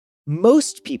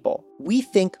Most people, we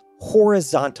think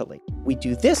horizontally. We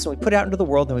do this and we put it out into the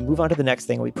world and we move on to the next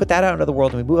thing. And we put that out into the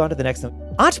world and we move on to the next thing.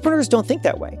 Entrepreneurs don't think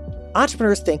that way.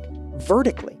 Entrepreneurs think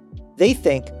vertically. They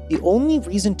think the only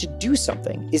reason to do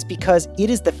something is because it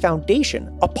is the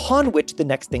foundation upon which the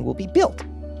next thing will be built.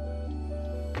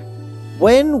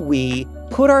 When we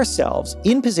put ourselves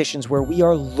in positions where we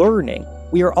are learning,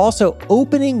 we are also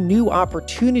opening new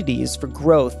opportunities for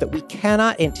growth that we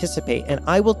cannot anticipate. And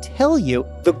I will tell you,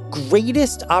 the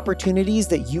greatest opportunities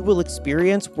that you will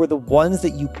experience were the ones that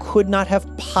you could not have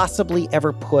possibly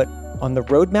ever put on the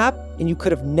roadmap, and you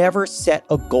could have never set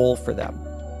a goal for them.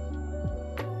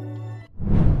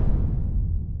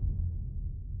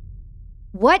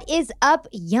 What is up,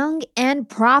 young and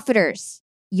profiters?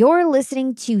 You're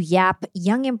listening to Yap,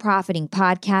 Young and Profiting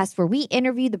podcast, where we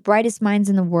interview the brightest minds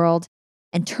in the world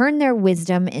and turn their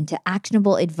wisdom into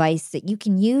actionable advice that you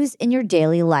can use in your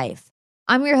daily life.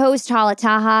 I'm your host, Hala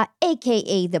Taha,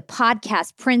 aka the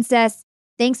Podcast Princess.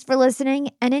 Thanks for listening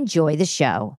and enjoy the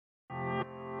show.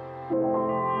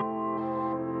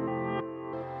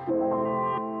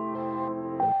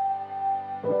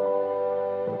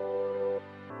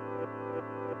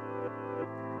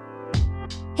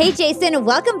 Hey, Jason,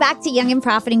 welcome back to Young and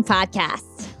Profiting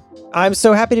Podcast. I'm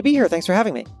so happy to be here. Thanks for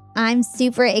having me. I'm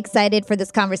super excited for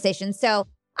this conversation. So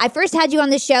I first had you on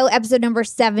the show, episode number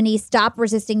 70, Stop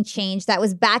Resisting Change. That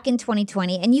was back in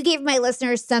 2020. And you gave my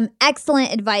listeners some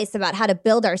excellent advice about how to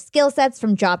build our skill sets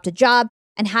from job to job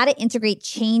and how to integrate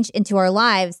change into our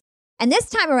lives. And this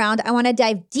time around, I want to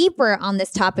dive deeper on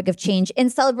this topic of change in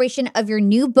celebration of your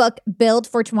new book, Build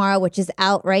for Tomorrow, which is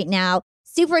out right now.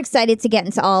 Super excited to get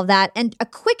into all of that. And a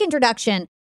quick introduction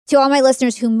to all my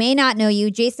listeners who may not know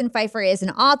you. Jason Feifer is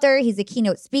an author. He's a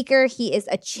keynote speaker. He is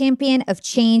a champion of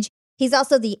change. He's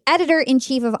also the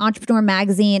editor-in-chief of Entrepreneur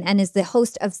Magazine and is the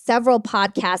host of several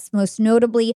podcasts, most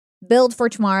notably Build for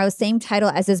Tomorrow, same title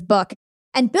as his book.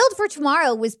 And Build for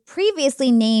Tomorrow was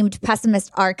previously named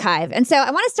Pessimist Archive. And so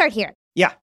I want to start here.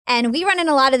 Yeah. And we run in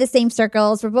a lot of the same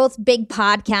circles. We're both big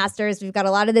podcasters. We've got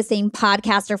a lot of the same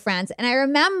podcaster friends. And I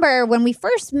remember when we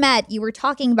first met, you were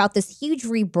talking about this huge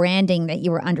rebranding that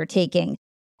you were undertaking.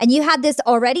 And you had this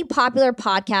already popular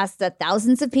podcast that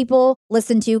thousands of people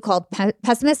listen to called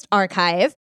Pessimist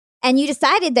Archive. And you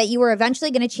decided that you were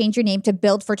eventually going to change your name to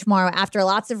Build for Tomorrow after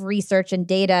lots of research and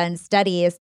data and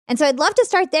studies. And so I'd love to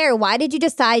start there. Why did you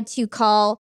decide to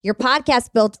call your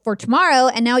podcast Build for Tomorrow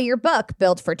and now your book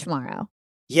Build for Tomorrow?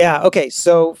 Yeah. Okay.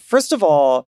 So first of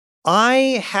all,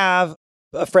 I have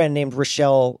a friend named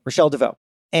Rochelle DeVoe,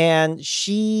 and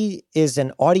she is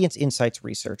an audience insights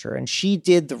researcher. And she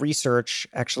did the research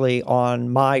actually on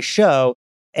my show,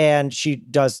 and she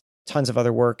does tons of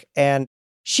other work. And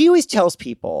she always tells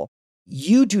people,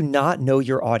 you do not know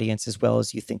your audience as well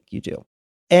as you think you do.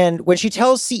 And when she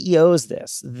tells CEOs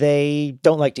this, they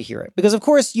don't like to hear it because, of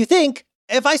course, you think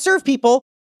if I serve people,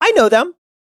 I know them.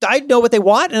 I know what they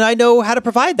want and I know how to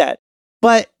provide that.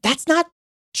 But that's not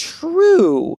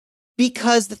true,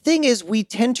 because the thing is, we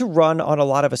tend to run on a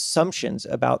lot of assumptions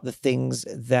about the things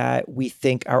that we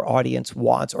think our audience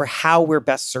wants or how we're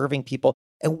best serving people.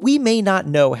 And we may not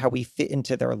know how we fit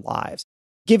into their lives.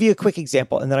 Give you a quick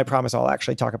example, and then I promise I'll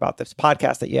actually talk about this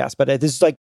podcast that you asked. But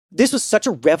this was such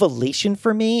a revelation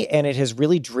for me, and it has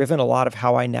really driven a lot of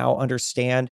how I now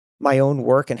understand my own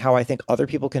work and how I think other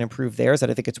people can improve theirs, that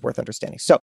I think it's worth understanding.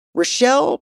 So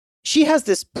Rochelle, she has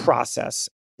this process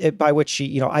by which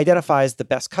she, identifies the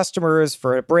best customers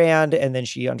for a brand. And then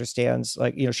she understands,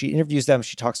 she interviews them,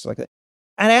 she talks to that.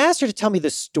 And I asked her to tell me the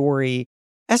story.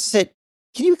 I said,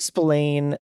 can you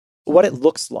explain what it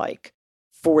looks like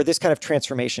for this kind of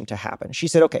transformation to happen? She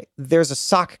said, okay, there's a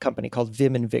sock company called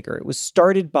Vim and Vigor. It was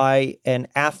started by an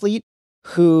athlete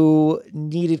who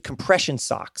needed compression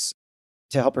socks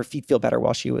to help her feet feel better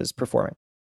while she was performing.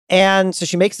 And so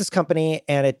she makes this company,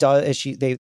 and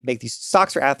they make these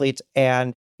socks for athletes,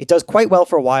 and it does quite well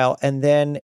for a while, and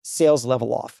then sales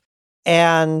level off.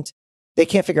 And they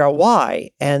can't figure out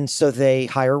why. And so they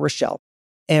hire Rochelle.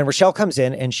 And Rochelle comes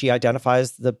in and she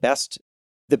identifies the best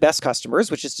customers,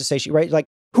 which is to say,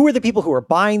 who are the people who are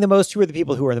buying the most? Who are the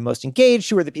people who are the most engaged?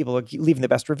 Who are the people who are leaving the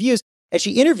best reviews? And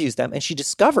she interviews them, and she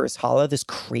discovers, Hala, this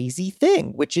crazy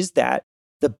thing, which is that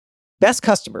the best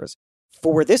customers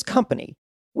for this company,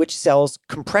 which sells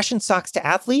compression socks to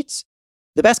athletes,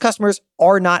 the best customers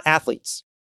are not athletes.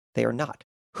 They are not.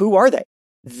 Who are they?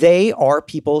 They are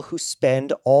people who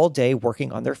spend all day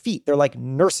working on their feet. They're like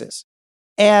nurses.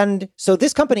 And so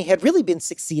this company had really been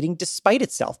succeeding despite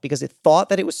itself because it thought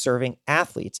that it was serving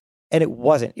athletes, and it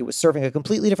wasn't. It was serving a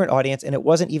completely different audience, and it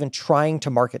wasn't even trying to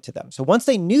market to them. So once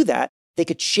they knew that, they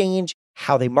could change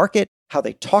how they market, how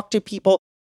they talk to people.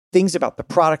 things about the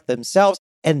product themselves.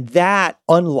 And that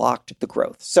unlocked the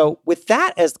growth. So with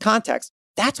that as context,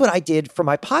 that's what I did for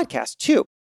my podcast too.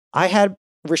 I had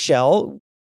Rochelle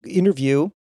interview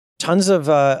tons of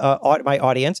my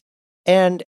audience.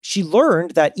 And she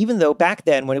learned that even though back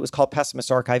then, when it was called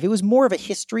Pessimist Archive, it was more of a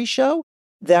history show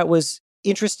that was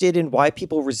interested in why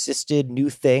people resisted new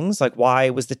things. Like,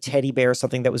 why was the teddy bear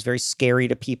something that was very scary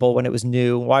to people when it was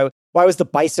new? Why was the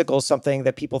bicycle something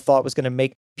that people thought was going to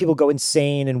make people go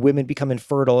insane and women become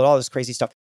infertile and all this crazy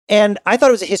stuff? And I thought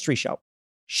it was a history show.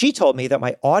 She told me that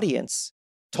my audience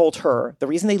told her the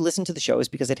reason they listened to the show is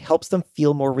because it helps them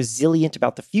feel more resilient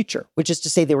about the future, which is to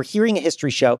say they were hearing a history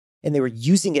show and they were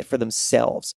using it for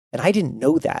themselves. And I didn't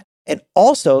know that. And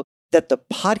also that the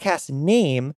podcast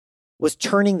name was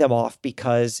turning them off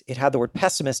because it had the word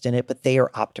pessimist in it, but they are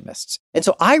optimists. And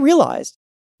so I realized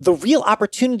the real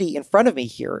opportunity in front of me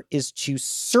here is to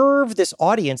serve this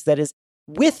audience that is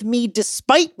with me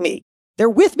despite me. They're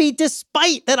with me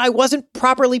despite that I wasn't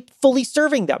properly fully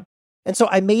serving them. And so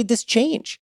I made this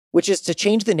change, which is to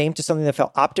change the name to something that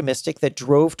felt optimistic, that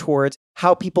drove towards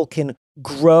how people can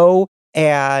grow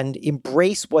and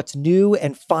embrace what's new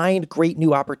and find great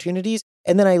new opportunities.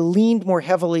 And then I leaned more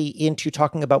heavily into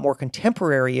talking about more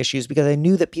contemporary issues because I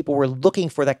knew that people were looking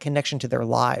for that connection to their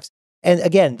lives. And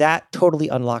again, that totally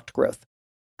unlocked growth.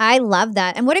 I love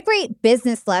that. And what a great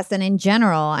business lesson in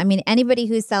general. I mean, anybody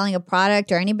who's selling a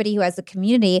product or anybody who has a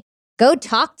community, go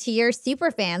talk to your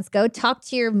super fans. Go talk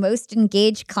to your most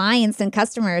engaged clients and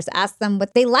customers. Ask them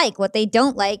what they like, what they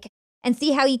don't like, and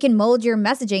see how you can mold your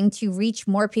messaging to reach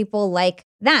more people like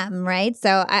them, right?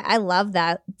 So I love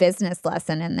that business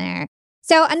lesson in there.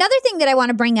 So another thing that I want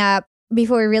to bring up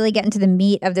before we really get into the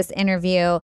meat of this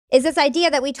interview is this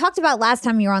idea that we talked about last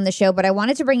time you were on the show, but I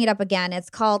wanted to bring it up again. It's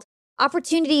called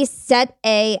opportunity set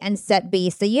A and set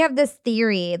B. So you have this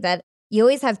theory that you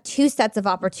always have two sets of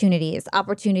opportunities,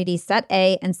 opportunity set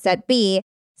A and set B.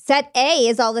 Set A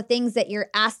is all the things that you're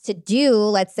asked to do,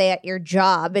 let's say at your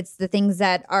job. It's the things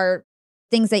that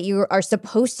you are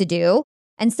supposed to do.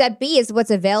 And set B is what's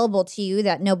available to you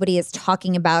that nobody is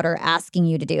talking about or asking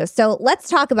you to do. So let's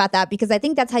talk about that because I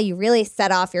think that's how you really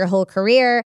set off your whole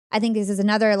career. I think this is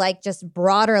another just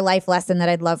broader life lesson that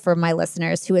I'd love for my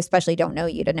listeners who especially don't know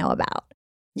you to know about.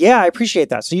 Yeah, I appreciate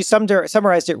that. So you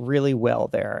summarized it really well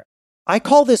there. I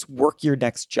call this work your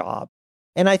next job.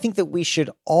 And I think that we should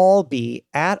all be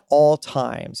at all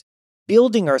times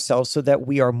building ourselves so that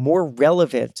we are more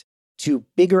relevant to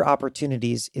bigger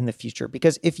opportunities in the future.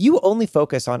 Because if you only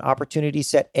focus on opportunity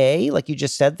set A, like you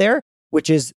just said there, which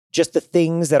is just the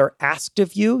things that are asked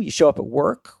of you, you show up at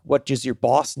work, what does your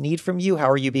boss need from you? How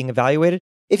are you being evaluated?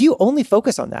 If you only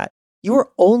focus on that, you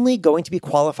are only going to be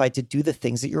qualified to do the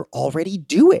things that you're already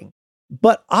doing.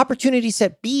 But opportunity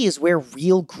set B is where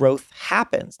real growth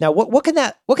happens. Now, what can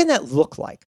that look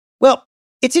like? Well,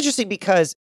 it's interesting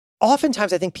because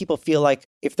oftentimes I think people feel like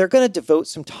if they're going to devote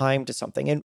some time to something,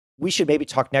 and we should maybe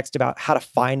talk next about how to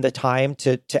find the time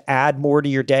to add more to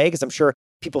your day, because I'm sure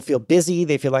people feel busy.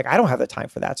 They feel like, I don't have the time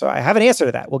for that. So I have an answer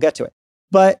to that. We'll get to it.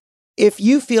 But if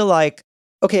you feel like,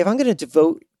 okay, if I'm going to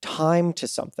devote time to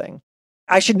something,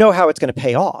 I should know how it's going to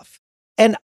pay off.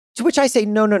 And to which I say,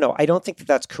 no, I don't think that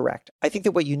that's correct. I think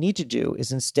that what you need to do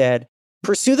is instead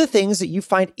pursue the things that you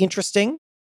find interesting,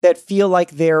 that feel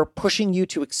like they're pushing you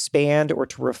to expand or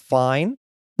to refine,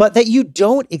 but that you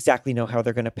don't exactly know how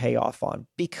they're going to pay off on.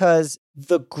 Because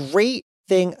the great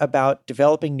thing about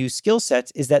developing new skill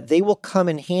sets is that they will come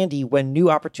in handy when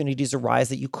new opportunities arise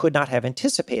that you could not have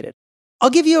anticipated.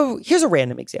 Here's a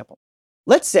random example.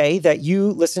 Let's say that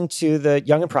you listen to the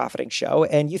Young and Profiting show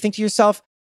and you think to yourself,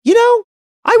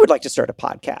 I would like to start a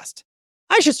podcast.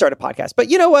 I should start a podcast. But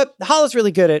you know what? Hala's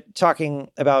really good at talking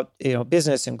about,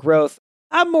 business and growth.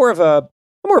 I'm more of a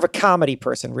comedy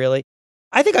person, really.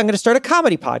 I think I'm going to start a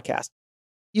comedy podcast.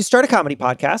 You start a comedy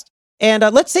podcast, and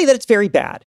let's say that it's very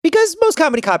bad, because most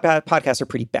comedy podcasts are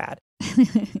pretty bad.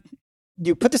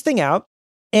 You put this thing out,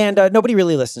 and nobody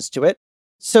really listens to it.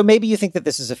 So maybe you think that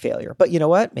this is a failure. But you know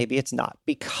what? Maybe it's not.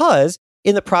 Because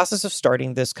in the process of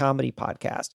starting this comedy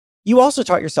podcast, you also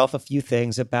taught yourself a few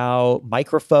things about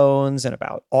microphones and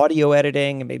about audio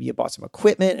editing, and maybe you bought some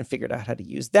equipment and figured out how to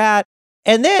use that.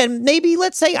 And then maybe,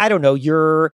 let's say, I don't know,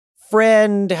 your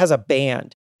friend has a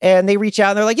band and they reach out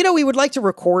and they're like, we would like to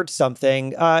record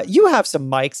something. You have some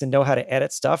mics and know how to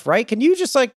edit stuff, right? Can you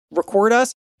just record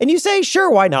us? And you say, sure,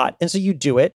 why not? And so you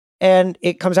do it and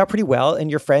it comes out pretty well.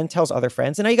 And your friend tells other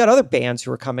friends. And now you got other bands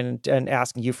who are coming and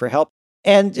asking you for help.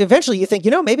 And eventually you think,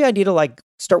 maybe I need to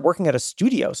start working at a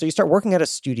studio. So you start working at a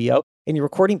studio and you're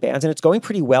recording bands and it's going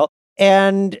pretty well.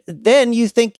 And then you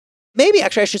think, maybe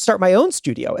actually I should start my own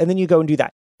studio. And then you go and do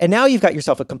that. And now you've got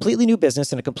yourself a completely new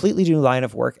business and a completely new line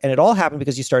of work. And it all happened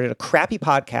because you started a crappy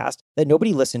podcast that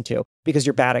nobody listened to because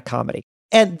you're bad at comedy.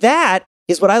 And that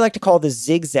is what I like to call the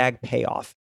zigzag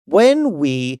payoff. When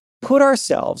we put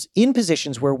ourselves in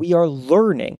positions where we are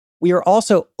learning, we are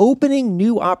also opening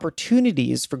new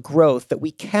opportunities for growth that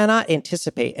we cannot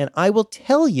anticipate. And I will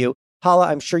tell you, Hala,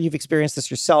 I'm sure you've experienced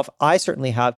this yourself. I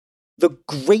certainly have. The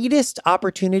greatest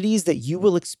opportunities that you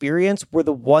will experience were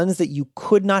the ones that you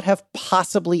could not have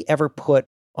possibly ever put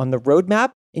on the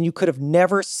roadmap, and you could have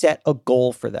never set a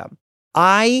goal for them.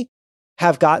 I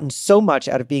have gotten so much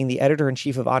out of being the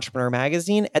editor-in-chief of Entrepreneur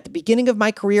Magazine. At the beginning of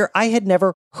my career, I had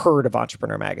never heard of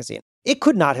Entrepreneur Magazine. It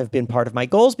could not have been part of my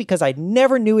goals because I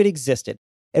never knew it existed.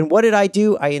 And what did I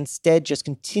do? I instead just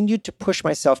continued to push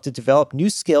myself to develop new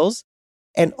skills.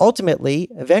 And ultimately,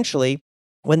 eventually,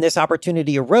 when this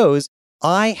opportunity arose,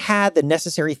 I had the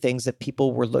necessary things that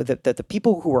that the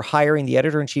people who were hiring the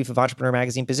editor-in-chief of Entrepreneur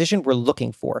Magazine position were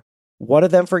looking for. One of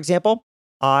them, for example,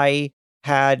 I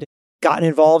had gotten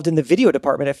involved in the video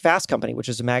department at Fast Company, which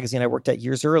is a magazine I worked at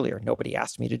years earlier. Nobody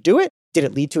asked me to do it. Did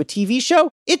it lead to a TV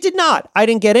show? It did not. I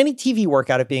didn't get any TV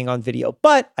work out of being on video,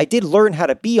 but I did learn how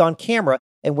to be on camera.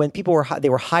 And when people were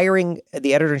hiring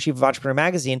the editor-in-chief of Entrepreneur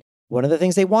Magazine, one of the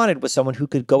things they wanted was someone who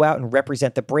could go out and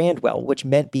represent the brand well, which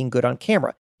meant being good on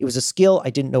camera. It was a skill.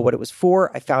 I didn't know what it was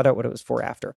for. I found out what it was for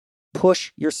after.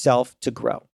 Push yourself to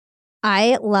grow.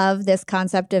 I love this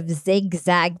concept of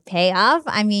zigzag payoff.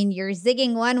 I mean, you're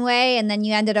zigging one way and then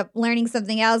you ended up learning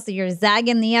something else. So you're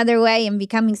zagging the other way and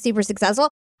becoming super successful.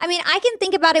 I mean, I can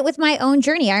think about it with my own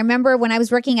journey. I remember when I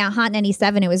was working at Hot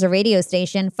 97, it was a radio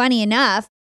station. Funny enough,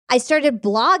 I started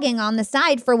blogging on the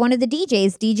side for one of the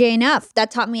DJs, DJ Enough.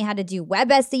 That taught me how to do web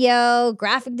SEO,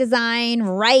 graphic design,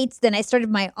 writes. Then I started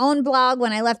my own blog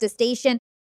when I left the station.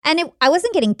 And I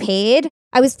wasn't getting paid.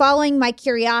 I was following my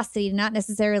curiosity, not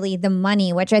necessarily the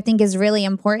money, which I think is really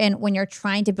important when you're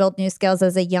trying to build new skills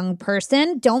as a young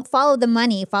person. Don't follow the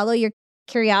money. Follow your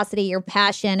curiosity, your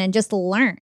passion, and just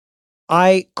learn.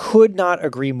 I could not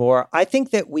agree more. I think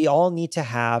that we all need to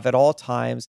have at all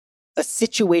times a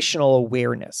situational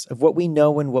awareness of what we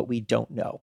know and what we don't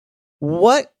know.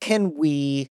 What can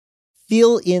we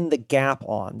fill in the gap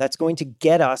on that's going to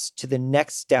get us to the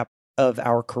next step of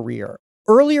our career?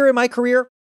 Earlier in my career,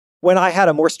 when I had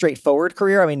a more straightforward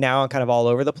career, I mean, now I'm kind of all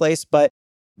over the place, but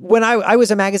when I was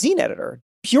a magazine editor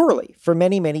purely for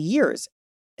many, many years,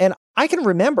 and I can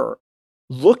remember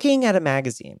looking at a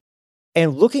magazine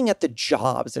and looking at the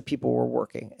jobs that people were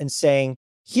working and saying,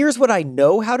 here's what I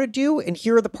know how to do, and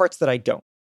here are the parts that I don't.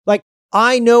 Like,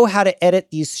 I know how to edit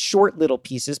these short little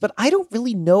pieces, but I don't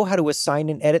really know how to assign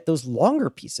and edit those longer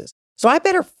pieces. So I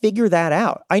better figure that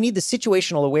out. I need the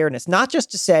situational awareness, not just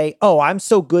to say, oh, I'm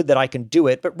so good that I can do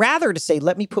it, but rather to say,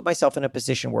 let me put myself in a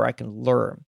position where I can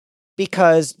learn.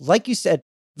 Because like you said,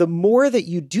 the more that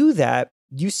you do that,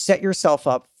 you set yourself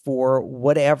up for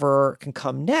whatever can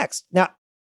come next. Now,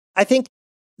 I think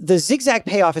the zigzag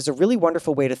payoff is a really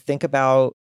wonderful way to think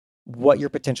about what your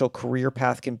potential career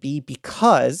path can be,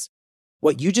 because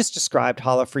what you just described,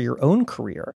 Hala, for your own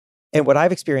career and what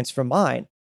I've experienced from mine,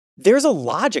 there's a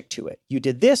logic to it. You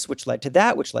did this, which led to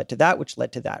that, which led to that, which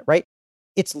led to that, right?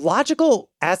 It's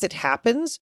logical as it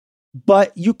happens,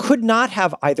 but you could not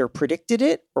have either predicted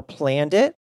it or planned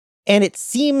it. And it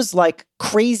seems like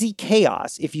crazy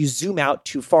chaos if you zoom out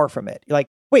too far from it. You're like,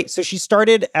 wait, so she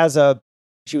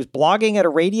was blogging at a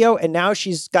radio and now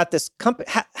she's got this company.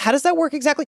 How does that work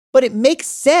exactly? But it makes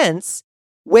sense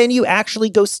when you actually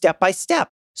go step by step.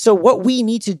 So what we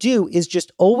need to do is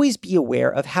just always be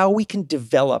aware of how we can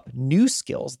develop new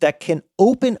skills that can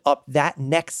open up that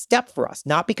next step for us.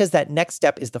 Not because that next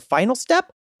step is the final step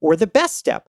or the best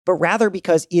step, but rather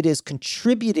because it is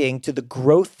contributing to the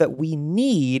growth that we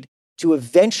need to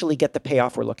eventually get the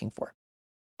payoff we're looking for.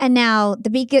 And now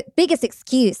the biggest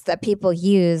excuse that people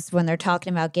use when they're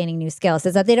talking about gaining new skills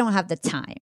is that they don't have the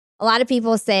time. A lot of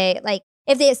people say, like,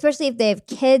 especially if they have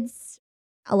kids,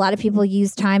 a lot of people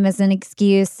use time as an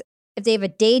excuse. If they have a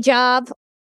day job,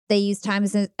 they use time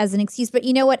as an excuse. But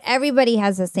you know what? Everybody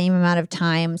has the same amount of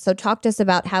time. So talk to us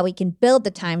about how we can build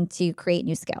the time to create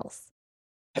new skills.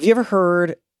 Have you ever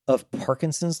heard of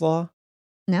Parkinson's law?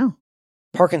 No.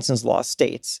 Parkinson's law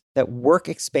states that work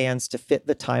expands to fit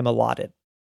the time allotted.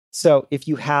 So if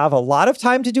you have a lot of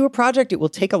time to do a project, it will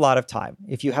take a lot of time.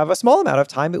 If you have a small amount of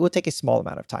time, it will take a small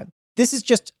amount of time. This is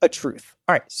just a truth.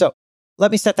 All right, so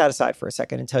let me set that aside for a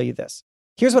second and tell you this.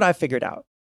 Here's what I've figured out.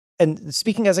 And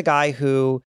speaking as a guy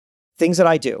who, things that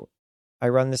I do, I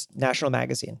run this national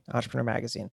magazine, Entrepreneur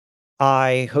Magazine.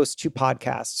 I host 2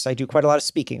 podcasts. I do quite a lot of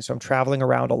speaking, so I'm traveling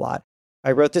around a lot.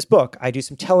 I wrote this book. I do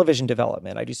some television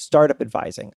development. I do startup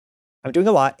advising. I'm doing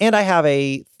a lot. And I have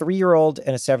a 3-year-old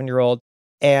and a 7-year-old.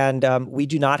 And we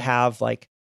do not have like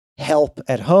help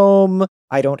at home.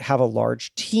 I don't have a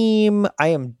large team. I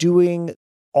am doing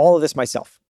all of this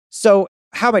myself. So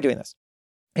how am I doing this?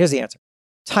 Here's the answer.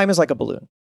 Time is like a balloon.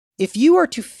 If you are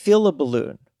to fill a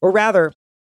balloon, or rather,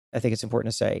 I think it's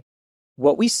important to say,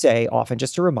 what we say often,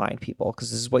 just to remind people,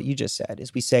 because this is what you just said,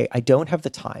 is we say, I don't have the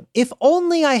time. If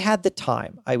only I had the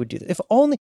time, I would do that. If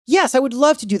only, yes, I would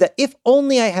love to do that. If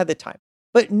only I had the time.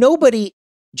 But nobody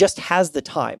just has the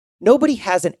time. Nobody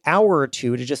has an hour or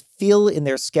two to just fill in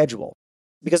their schedule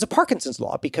because of Parkinson's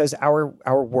law, because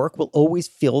our work will always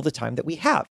fill the time that we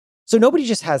have. So nobody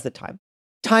just has the time.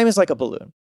 Time is like a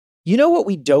balloon. You know what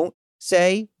we don't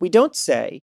say? We don't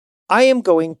say, I am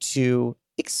going to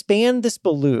expand this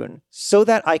balloon so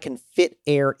that I can fit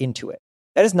air into it.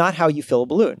 That is not how you fill a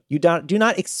balloon. You do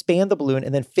not expand the balloon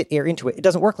and then fit air into it. It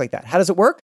doesn't work like that. How does it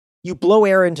work? You blow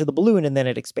air into the balloon and then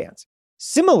it expands.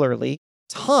 Similarly,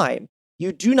 time,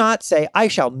 you do not say, I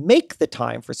shall make the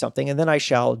time for something and then I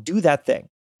shall do that thing.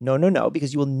 No,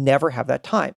 because you will never have that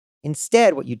time.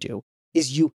 Instead, what you do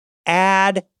is you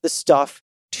add the stuff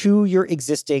to your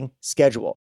existing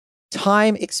schedule.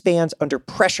 Time expands under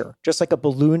pressure, just like a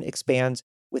balloon expands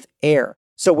with air.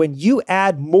 So when you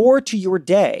add more to your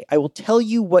day, I will tell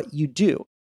you what you do.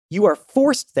 You are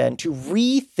forced then to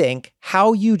rethink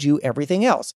how you do everything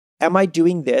else. Am I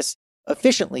doing this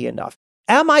efficiently enough?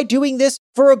 Am I doing this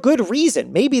for a good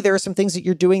reason? Maybe there are some things that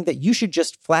you're doing that you should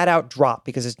just flat out drop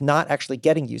because it's not actually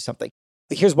getting you something.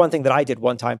 Here's one thing that I did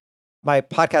one time. My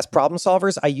podcast Problem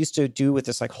Solvers, I used to do with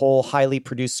this like whole highly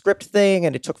produced script thing,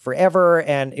 and it took forever.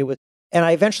 And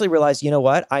I eventually realized, you know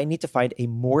what? I need to find a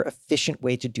more efficient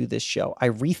way to do this show. I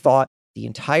rethought the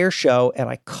entire show and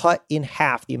I cut in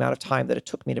half the amount of time that it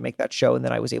took me to make that show. And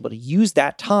then I was able to use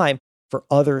that time for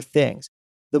other things.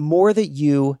 The more that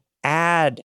you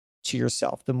add to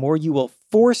yourself, the more you will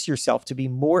force yourself to be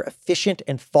more efficient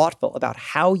and thoughtful about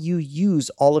how you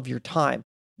use all of your time.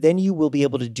 Then you will be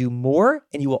able to do more,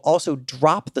 and you will also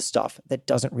drop the stuff that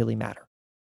doesn't really matter.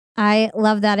 I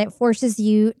love that. It forces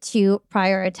you to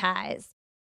prioritize.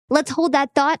 Let's hold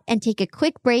that thought and take a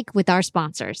quick break with our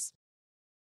sponsors.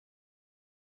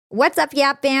 What's up,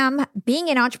 Yap Fam? Being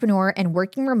an entrepreneur and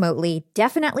working remotely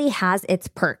definitely has its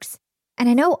perks. And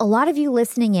I know a lot of you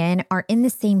listening in are in the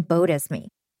same boat as me.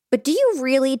 But do you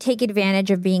really take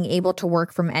advantage of being able to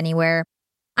work from anywhere?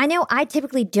 I know I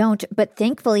typically don't, but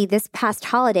thankfully this past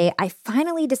holiday, I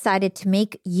finally decided to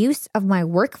make use of my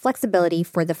work flexibility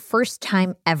for the first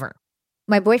time ever.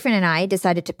 My boyfriend and I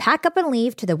decided to pack up and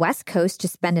leave to the West Coast to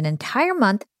spend an entire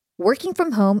month working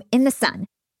from home in the sun.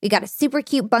 We got a super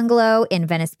cute bungalow in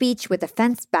Venice Beach with a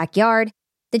fenced backyard.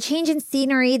 The change in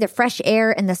scenery, the fresh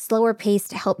air, and the slower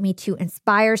pace helped me to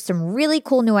inspire some really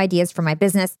cool new ideas for my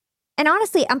business. And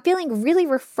honestly, I'm feeling really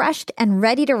refreshed and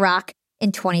ready to rock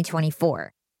in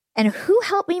 2024. And who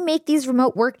helped me make these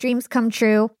remote work dreams come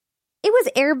true? It was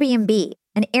Airbnb.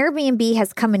 And Airbnb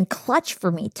has come in clutch for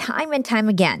me time and time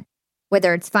again.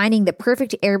 Whether it's finding the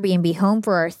perfect Airbnb home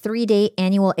for our 3-day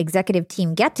annual executive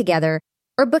team get-together,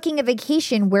 or booking a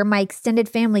vacation where my extended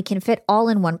family can fit all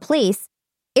in one place,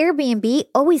 Airbnb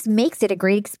always makes it a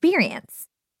great experience.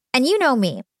 And you know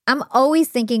me, I'm always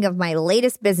thinking of my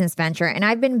latest business venture, and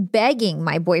I've been begging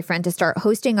my boyfriend to start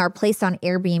hosting our place on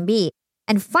Airbnb.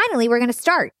 And finally, we're going to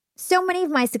start. So many of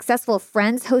my successful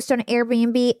friends host on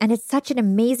Airbnb, and it's such an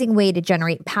amazing way to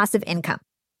generate passive income.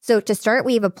 So to start,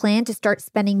 we have a plan to start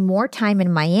spending more time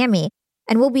in Miami,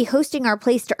 and we'll be hosting our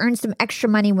place to earn some extra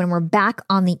money when we're back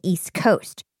on the East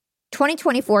Coast.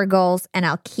 2024 goals, and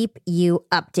I'll keep you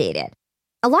updated.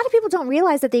 A lot of people don't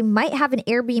realize that they might have an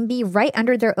Airbnb right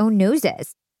under their own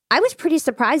noses. I was pretty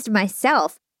surprised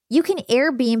myself. You can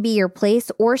Airbnb your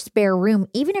place or spare room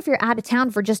even if you're out of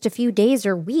town for just a few days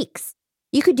or weeks.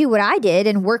 You could do what I did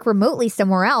and work remotely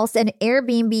somewhere else and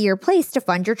Airbnb your place to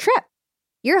fund your trip.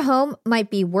 Your home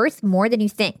might be worth more than you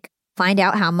think. Find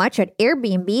out how much at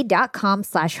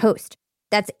airbnb.com/host.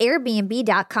 That's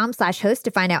airbnb.com/host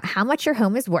to find out how much your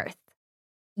home is worth.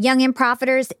 Young and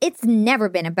profiters, it's never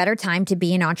been a better time to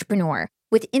be an entrepreneur.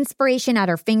 With inspiration at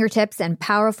our fingertips and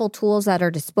powerful tools at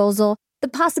our disposal, the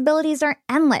possibilities are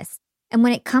endless. And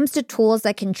when it comes to tools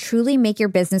that can truly make your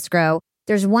business grow,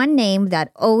 there's one name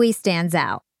that always stands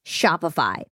out: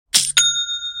 Shopify.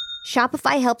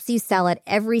 Shopify helps you sell at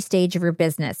every stage of your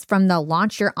business, from the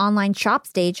launch your online shop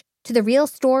stage to the real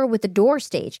store with the door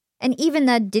stage, and even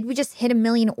the did we just hit 1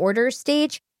 million orders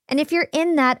stage? And if you're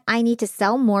in that I need to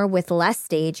sell more with less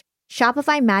stage,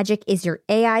 Shopify Magic is your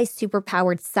AI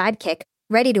superpowered sidekick,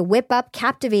 ready to whip up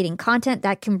captivating content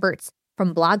that converts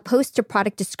from blog posts to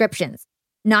product descriptions.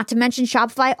 Not to mention,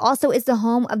 Shopify also is the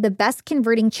home of the best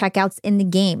converting checkouts in the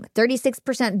game,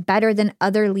 36% better than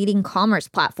other leading commerce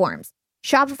platforms.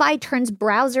 Shopify turns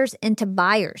browsers into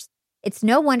buyers. It's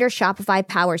no wonder Shopify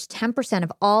powers 10%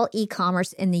 of all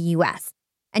e-commerce in the US.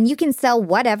 And you can sell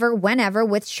whatever, whenever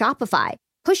with Shopify.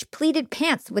 Push pleated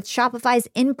pants with Shopify's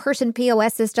in-person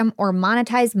POS system or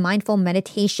monetize mindful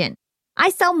meditation.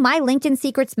 I sell my LinkedIn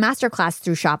Secrets Masterclass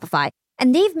through Shopify,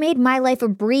 and they've made my life a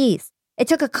breeze. It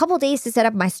took a couple days to set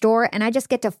up my store, and I just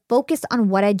get to focus on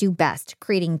what I do best,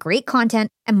 creating great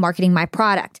content and marketing my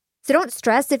product. So don't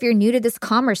stress if you're new to this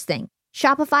commerce thing.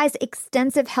 Shopify's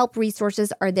extensive help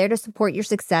resources are there to support your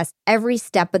success every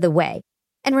step of the way.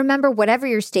 And remember, whatever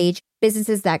your stage,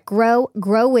 businesses that grow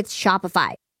with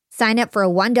Shopify. Sign up for a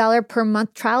 $1 per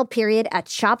month trial period at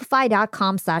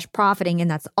shopify.com/profiting,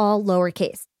 and that's all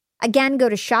lowercase. Again, go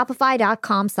to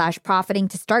shopify.com/profiting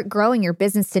to start growing your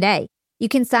business today. You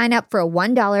can sign up for a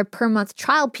 $1 per month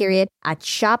trial period at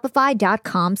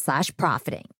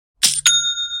shopify.com/profiting.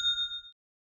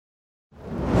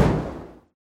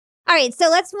 All right, so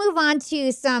let's move on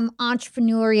to some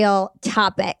entrepreneurial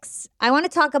topics. I want to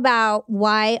talk about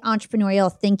why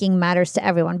entrepreneurial thinking matters to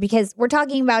everyone, because we're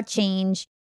talking about change.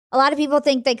 A lot of people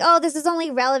think like, oh, this is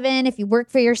only relevant if you work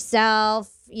for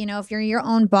yourself, if you're your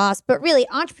own boss. But really,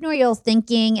 entrepreneurial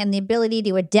thinking and the ability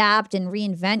to adapt and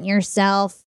reinvent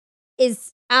yourself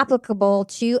is applicable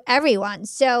to everyone.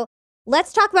 So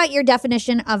let's talk about your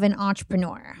definition of an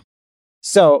entrepreneur.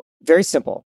 So very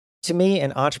simple. To me,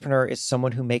 an entrepreneur is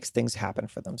someone who makes things happen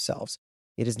for themselves.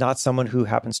 It is not someone who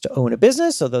happens to own a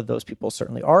business, although those people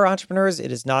certainly are entrepreneurs.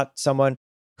 It is not someone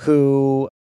who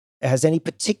has any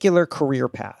particular career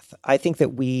path. I think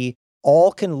that we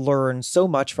all can learn so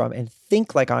much from and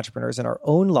think like entrepreneurs in our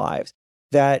own lives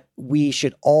that we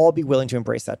should all be willing to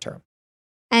embrace that term.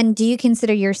 And do you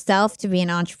consider yourself to be an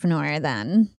entrepreneur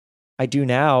then? I do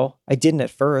now. I didn't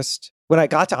at first. When I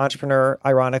got to entrepreneur,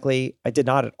 ironically, I did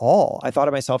not at all. I thought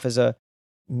of myself as a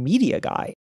media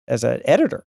guy, as an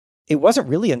editor. It wasn't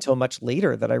really until much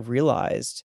later that I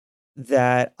realized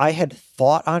that I had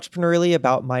thought entrepreneurially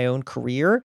about my own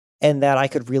career and that I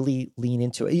could really lean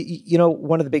into it.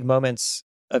 One of the big moments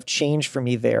of change for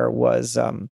me there was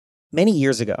many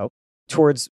years ago,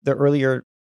 towards the earlier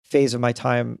phase of my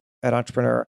time at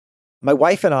Entrepreneur. My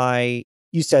wife and I,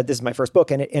 you said this is my first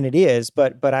book, and it is,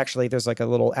 but actually there's like a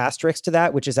little asterisk to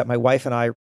that, which is that my wife and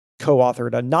I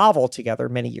co-authored a novel together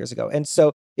many years ago. And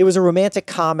so it was a romantic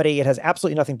comedy. It has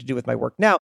absolutely nothing to do with my work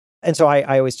now. And so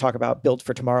I always talk about Build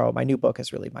for Tomorrow. My new book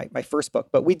is really my first book,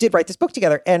 but we did write this book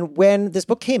together. And when this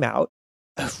book came out,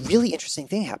 a really interesting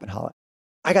thing happened, Hala.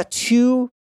 I got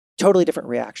two totally different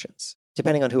reactions,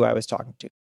 depending on who I was talking to.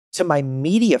 To my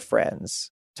media friends,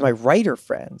 to my writer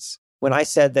friends, when I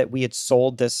said that we had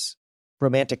sold this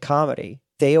romantic comedy,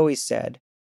 they always said,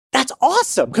 "That's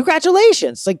awesome.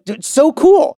 Congratulations. Like, it's so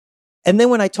cool." And then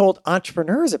when I told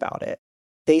entrepreneurs about it,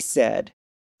 they said,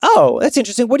 "Oh, that's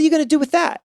interesting. What are you going to do with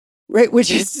that?" Right?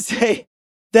 Which is to say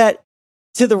that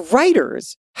to the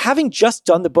writers, having just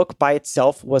done the book by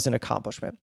itself was an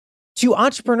accomplishment. To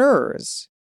entrepreneurs,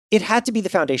 it had to be the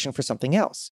foundation for something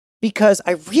else, because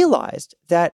I realized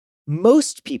that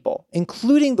most people,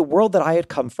 including the world that I had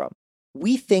come from,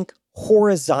 we think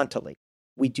horizontally.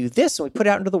 We do this and we put it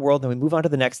out into the world and we move on to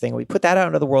the next thing. And we put that out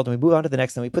into the world and we move on to the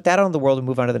next thing. We put that out into the world and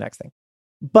move on to the next thing.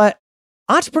 But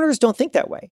entrepreneurs don't think that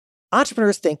way.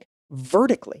 Entrepreneurs think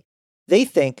vertically. They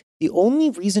think the only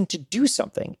reason to do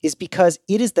something is because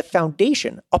it is the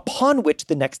foundation upon which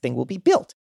the next thing will be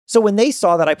built. So when they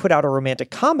saw that I put out a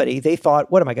romantic comedy, they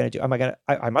thought, what am I going to do?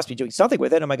 I must be doing something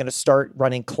with it. Am I going to start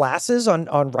running classes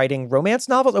on writing romance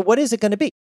novels? Or what is it going to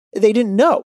be? They didn't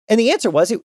know. And the answer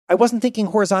was, I wasn't thinking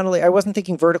horizontally. I wasn't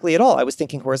thinking vertically at all. I was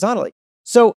thinking horizontally.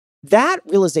 So that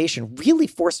realization really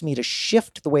forced me to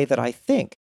shift the way that I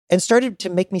think and started to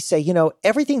make me say,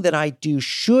 everything that I do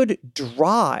should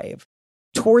drive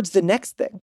towards the next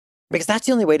thing, because that's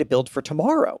the only way to build for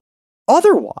tomorrow.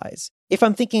 Otherwise, if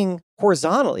I'm thinking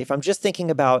horizontally, if I'm just thinking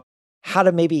about how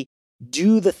to maybe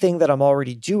do the thing that I'm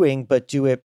already doing, but do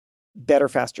it better,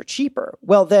 faster, cheaper,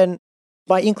 well, then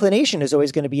my inclination is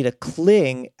always going to be to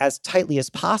cling as tightly as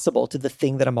possible to the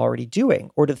thing that I'm already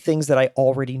doing, or to things that I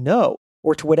already know,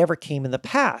 or to whatever came in the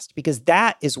past, because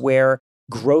that is where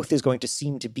growth is going to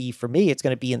seem to be for me. It's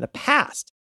going to be in the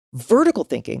past. Vertical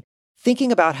thinking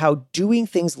about how doing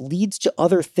things leads to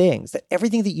other things, that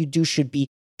everything that you do should be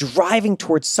driving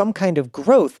towards some kind of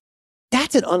growth,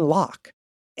 that's an unlock.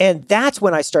 And that's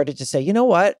when I started to say, you know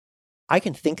what? I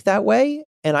can think that way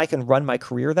and I can run my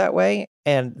career that way,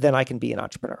 and then I can be an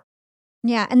entrepreneur.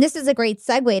 Yeah. And this is a great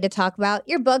segue to talk about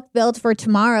your book, Build for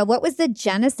Tomorrow. What was the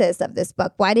genesis of this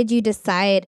book? Why did you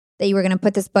decide that you were going to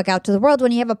put this book out to the world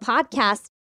when you have a podcast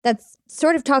that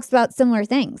sort of talks about similar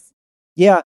things?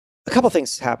 Yeah, a couple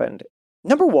things happened.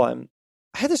 Number one,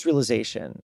 I had this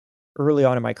realization early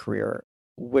on in my career,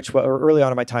 or early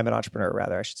on in my time as an entrepreneur,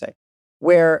 rather, I should say,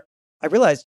 where I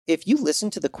realized if you listen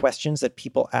to the questions that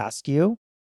people ask you,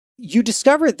 you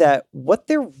discover that what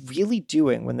they're really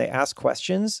doing when they ask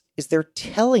questions is they're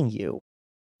telling you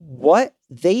what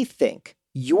they think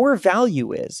your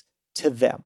value is to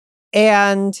them.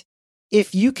 And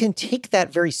if you can take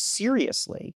that very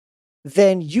seriously,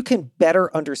 then you can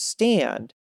better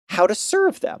understand how to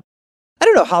serve them. I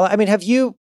don't know, Hala. I mean, have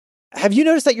you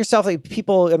noticed that yourself? Like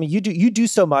people, I mean, you do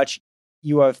so much.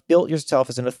 You have built yourself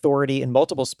as an authority in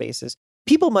multiple spaces.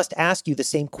 People must ask you the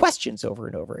same questions over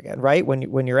and over again, right?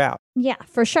 When you're out. Yeah,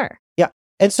 for sure. Yeah.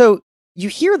 And so you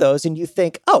hear those and you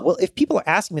think, oh, well, if people are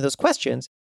asking me those questions,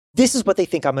 this is what they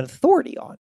think I'm an authority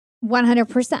on.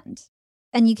 100%.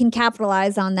 And you can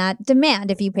capitalize on that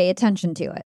demand if you pay attention to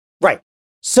it. Right.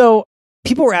 So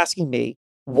people were asking me,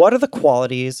 what are the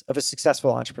qualities of a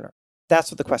successful entrepreneur? That's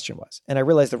what the question was. And I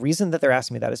realized the reason that they're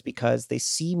asking me that is because they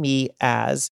see me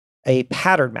as a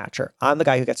pattern matcher. I'm the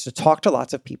guy who gets to talk to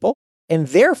lots of people. And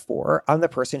therefore, I'm the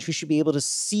person who should be able to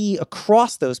see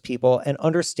across those people and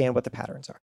understand what the patterns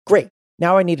are. Great.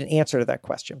 Now I need an answer to that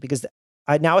question because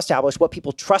I now established what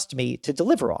people trust me to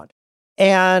deliver on.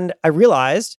 And I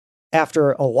realized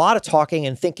after a lot of talking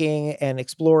and thinking and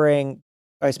exploring,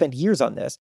 I spent years on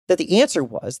this, that the answer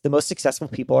was the most successful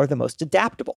people are the most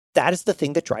adaptable. That is the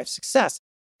thing that drives success.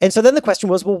 And so then the question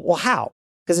was, well, how?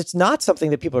 Because it's not something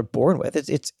that people are born with.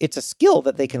 It's a skill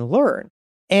that they can learn.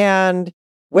 And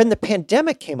when the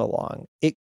pandemic came along,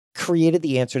 it created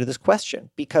the answer to this question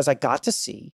because I got to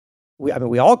see, we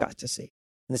all got to see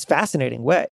in this fascinating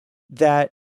way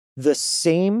that the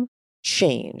same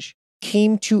change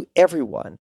came to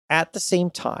everyone at the same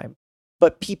time,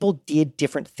 but people did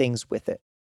different things with it.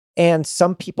 And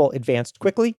some people advanced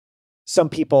quickly, some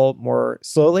people more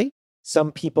slowly,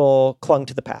 some people clung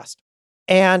to the past.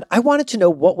 And I wanted to know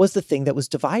what was the thing that was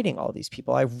dividing all these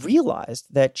people. I realized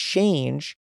that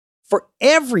change for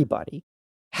everybody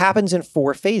happens in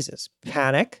 4 phases.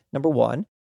 Panic, number 1,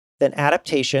 then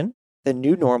adaptation, then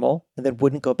new normal, and then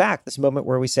wouldn't go back. This moment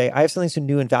where we say, I have something so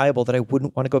new and valuable that I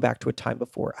wouldn't want to go back to a time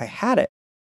before I had it.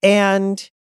 And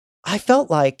I felt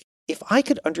like if I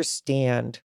could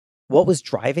understand what was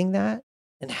driving that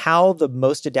and how the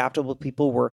most adaptable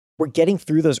people were getting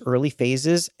through those early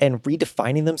phases and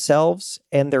redefining themselves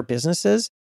and their businesses,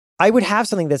 I would have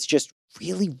something that's just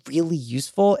really, really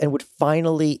useful and would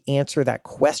finally answer that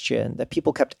question that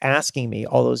people kept asking me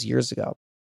all those years ago.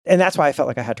 And that's why I felt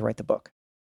like I had to write the book.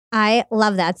 I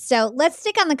love that. So let's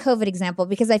stick on the COVID example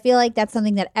because I feel like that's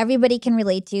something that everybody can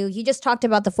relate to. You just talked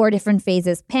about the 4 different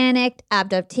phases: panicked,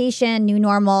 adaptation, new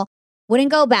normal,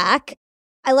 wouldn't go back.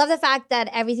 I love the fact that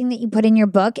everything that you put in your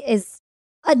book is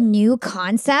a new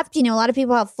concept. You know, a lot of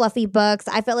people have fluffy books.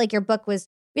 I felt like your book was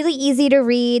really easy to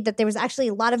read, that there was actually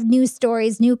a lot of new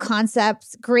stories, new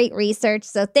concepts, great research.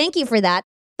 So thank you for that.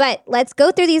 But let's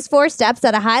go through these 4 steps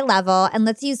at a high level and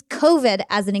let's use COVID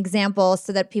as an example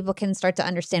so that people can start to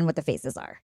understand what the phases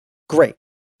are. Great.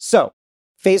 So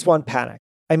phase 1, panic.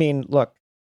 I mean, look,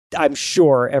 I'm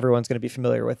sure everyone's going to be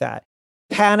familiar with that.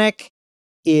 Panic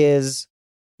is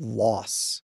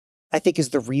loss, I think, is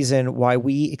the reason why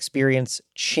we experience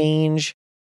change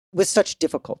with such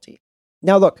difficulty.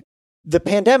 Now, look, the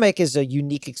pandemic is a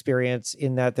unique experience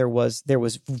in that there was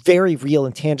very real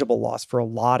and tangible loss for a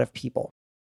lot of people.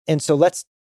 And so let's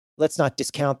not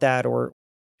discount that or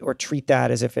treat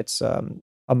that as if it's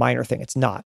a minor thing. It's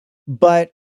not. But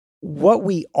what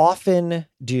we often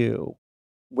do,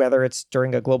 whether it's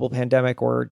during a global pandemic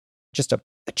or just a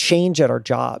change at our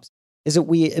jobs, is that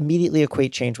we immediately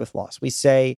equate change with loss. We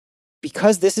say,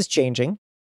 because this is changing,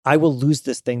 I will lose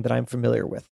this thing that I'm familiar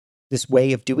with, this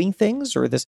way of doing things, or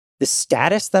this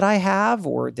status that I have,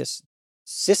 or this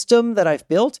system that I've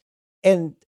built.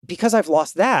 And because I've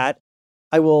lost that,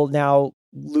 I will now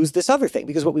lose this other thing.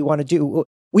 Because what we want to do,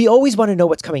 we always want to know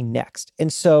what's coming next.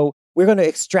 And so we're going to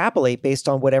extrapolate based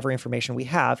on whatever information we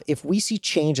have. If we see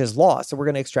change as loss, then we're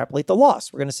going to extrapolate the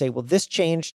loss. We're going to say, well, this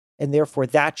changed, and therefore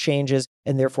that changes,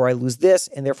 and therefore I lose this,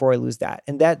 and therefore I lose that.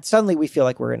 And that suddenly we feel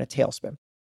like we're in a tailspin.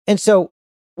 And so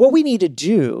what we need to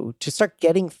do to start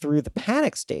getting through the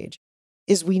panic stage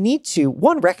is we need to,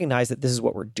 1, recognize that this is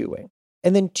what we're doing,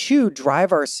 and then 2,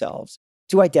 drive ourselves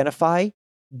to identify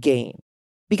gain,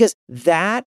 because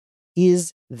that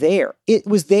is there. It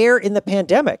was there in the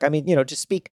pandemic. I mean, to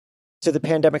speak to the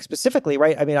pandemic specifically,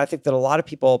 right? I mean, I think that a lot of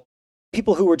people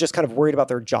people who were just kind of worried about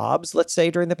their jobs, let's say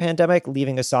during the pandemic,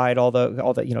 leaving aside all the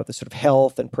the sort of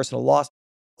health and personal loss.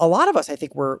 A lot of us, I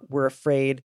think, we're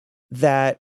afraid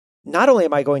that not only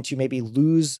am I going to maybe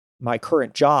lose my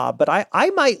current job, but I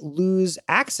might lose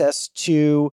access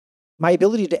to my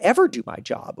ability to ever do my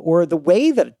job or the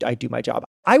way that I do my job.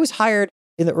 I was hired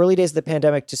in the early days of the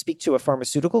pandemic to speak to a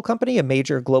pharmaceutical company, a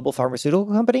major global pharmaceutical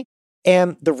company.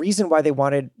 And the reason why they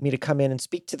wanted me to come in and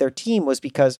speak to their team was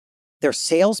because their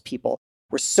salespeople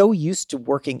were so used to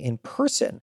working in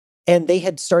person, and they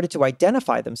had started to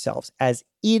identify themselves as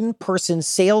in-person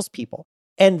salespeople.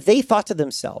 And they thought to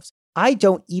themselves, I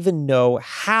don't even know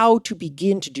how to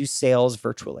begin to do sales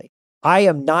virtually. I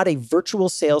am not a virtual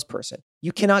salesperson.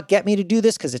 You cannot get me to do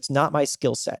this because it's not my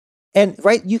skill set. And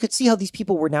right, you could see how these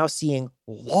people were now seeing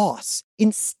loss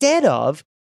instead of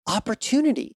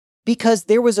opportunity, because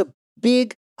there was a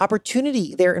big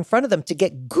opportunity there in front of them to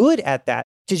get good at that,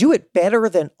 to do it better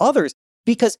than others.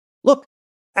 Because look,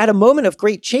 at a moment of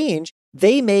great change,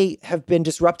 they may have been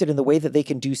disrupted in the way that they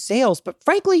can do sales, but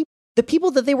frankly, the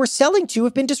people that they were selling to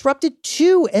have been disrupted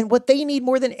too. And what they need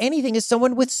more than anything is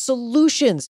someone with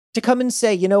solutions to come and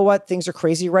say, you know what, things are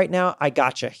crazy right now. I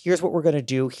gotcha. Here's what we're going to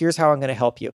do. Here's how I'm going to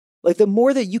help you. Like, the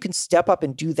more that you can step up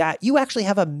and do that, you actually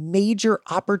have a major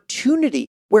opportunity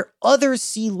where others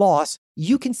see loss.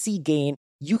 You can see gain.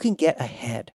 You can get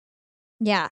ahead.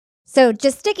 Yeah. So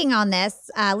just sticking on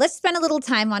this, let's spend a little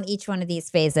time on each one of these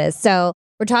phases. So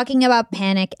we're talking about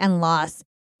panic and loss.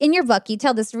 In your book, you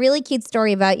tell this really cute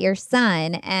story about your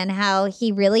son and how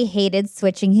he really hated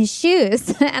switching his shoes.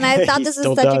 And I thought this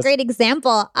was such a great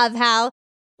example of how,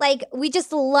 like, we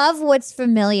just love what's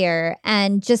familiar,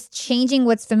 and just changing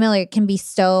what's familiar can be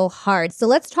so hard. So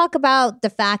let's talk about the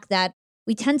fact that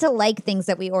we tend to like things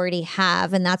that we already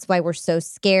have, and that's why we're so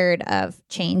scared of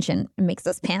change, and it makes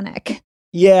us panic.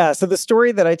 Yeah. So the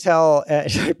story that I tell,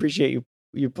 I appreciate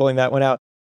you pulling that one out.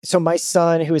 So my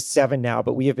son, who is 7 now,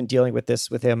 but we have been dealing with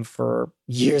this with him for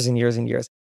years and years and years.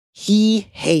 He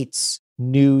hates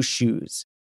new shoes.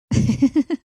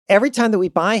 Every time that we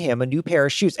buy him a new pair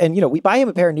of shoes, and, we buy him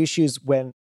a pair of new shoes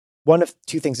when one of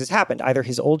two things has happened. Either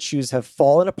his old shoes have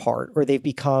fallen apart or they've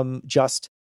become just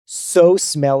so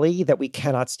smelly that we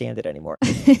cannot stand it anymore.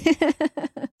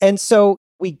 And so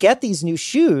we get these new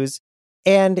shoes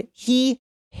and he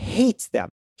hates them.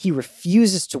 He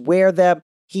refuses to wear them.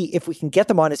 If we can get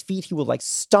them on his feet, he will like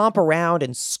stomp around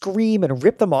and scream and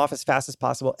rip them off as fast as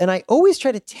possible. And I always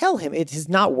try to tell him, it has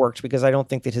not worked because I don't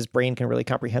think that his brain can really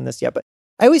comprehend this yet, but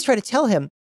I always try to tell him,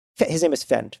 his name is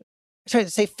Fen. I try to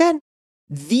say, Fen,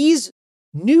 these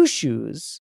new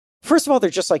shoes, first of all, they're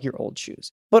just like your old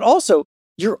shoes, but also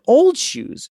your old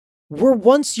shoes were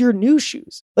once your new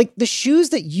shoes. Like the shoes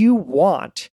that you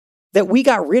want, that we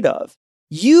got rid of,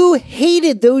 you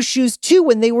hated those shoes too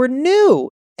when they were new.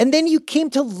 And then you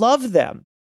came to love them.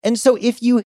 And so if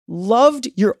you loved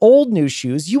your old new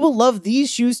shoes, you will love these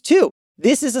shoes too.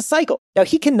 This is a cycle. Now,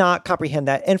 he cannot comprehend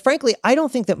that. And frankly, I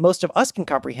don't think that most of us can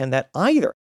comprehend that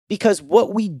either, because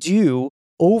what we do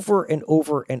over and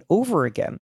over and over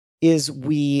again is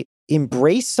we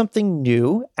embrace something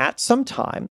new at some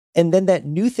time, and then that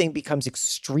new thing becomes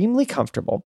extremely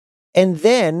comfortable. And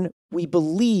then we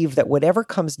believe that whatever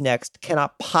comes next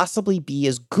cannot possibly be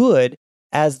as good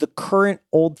as the current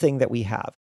old thing that we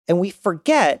have. And we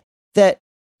forget that,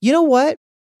 you know what?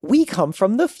 We come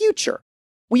from the future.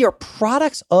 We are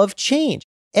products of change.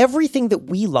 Everything that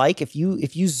we like, if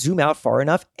you zoom out far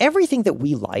enough, everything that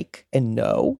we like and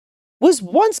know was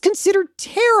once considered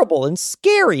terrible and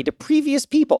scary to previous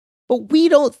people. But we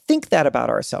don't think that about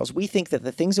ourselves. We think that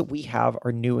the things that we have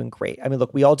are new and great. I mean,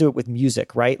 look, we all do it with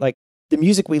music, right? Like the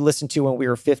music we listened to when we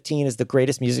were 15 is the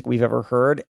greatest music we've ever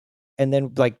heard. And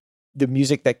then like the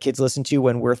music that kids listen to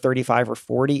when we're 35 or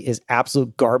 40 is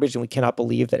absolute garbage, and we cannot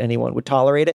believe that anyone would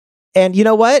tolerate it. And you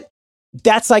know what?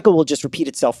 That cycle will just repeat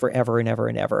itself forever and ever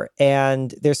and ever.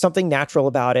 And there's something natural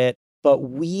about it, but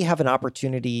we have an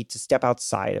opportunity to step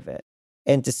outside of it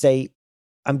and to say,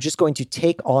 I'm just going to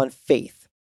take on faith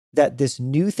that this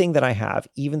new thing that I have,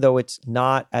 even though it's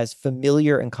not as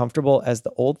familiar and comfortable as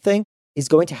the old thing, is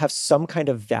going to have some kind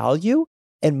of value.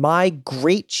 And my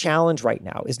great challenge right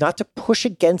now is not to push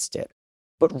against it,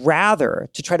 but rather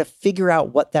to try to figure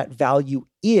out what that value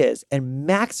is and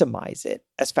maximize it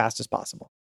as fast as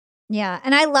possible. Yeah.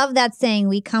 And I love that saying,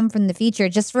 we come from the future,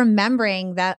 just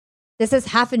remembering that this has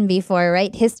happened before,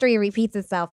 right? History repeats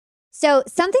itself. So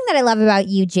something that I love about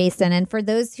you, Jason, and for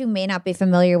those who may not be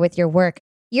familiar with your work,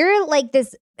 you're like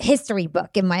this history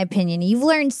book, in my opinion. You've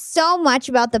learned so much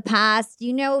about the past.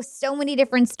 You know so many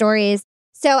different stories.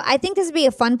 So I think this would be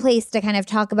a fun place to kind of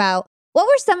talk about What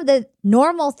were some of the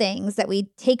normal things that we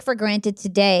take for granted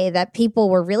today that people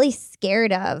were really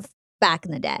scared of back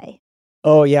in the day?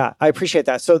 Oh, yeah. I appreciate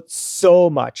that. So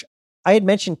much. I had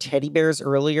mentioned teddy bears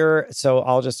earlier, so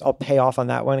I'll pay off on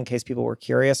that one in case people were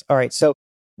curious. All right. So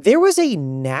there was a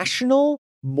national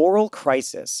moral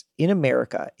crisis in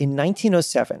America in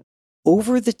 1907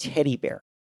 over the teddy bear.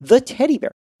 The teddy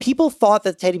bear. People thought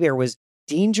that the teddy bear was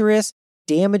dangerous,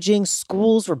 damaging.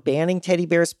 Schools were banning teddy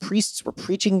bears. Priests were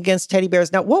preaching against teddy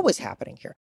bears. Now, what was happening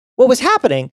here? What was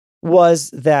happening was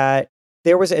that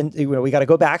there was, and we got to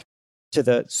go back to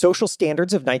the social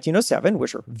standards of 1907,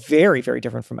 which are very, very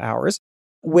different from ours,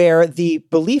 where the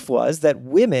belief was that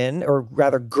women, or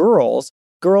rather girls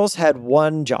had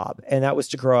one job, and that was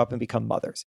to grow up and become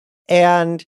mothers.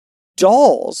 And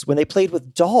dolls, when they played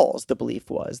with dolls, the belief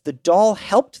was the doll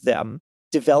helped them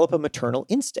develop a maternal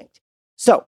instinct.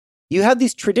 So you had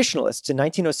these traditionalists in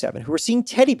 1907 who were seeing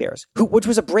teddy bears, which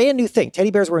was a brand new thing.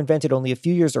 Teddy bears were invented only a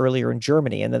few years earlier in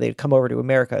Germany, and then they'd come over to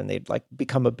America and they'd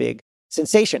become a big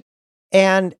sensation.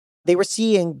 And they were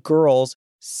seeing girls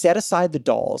set aside the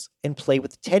dolls and play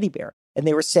with the teddy bear. And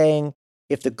they were saying,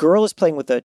 if the girl is playing with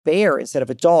a bear instead of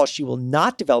a doll, she will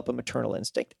not develop a maternal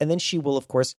instinct. And then she will, of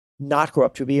course, not grow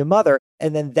up to be a mother.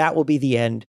 And then that will be the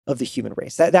end of the human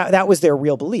race. That was their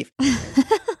real belief.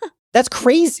 That's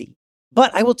crazy.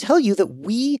 But I will tell you that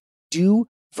we do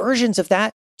versions of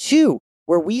that too,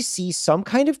 where we see some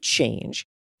kind of change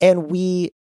and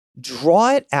we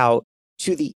draw it out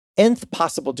to the nth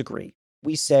possible degree.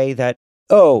 We say that,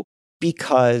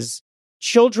 because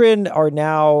children are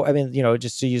now,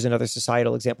 just to use another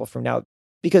societal example from now,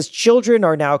 because children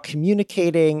are now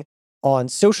communicating on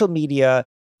social media,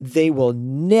 they will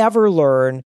never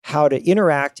learn how to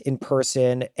interact in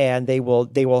person, and they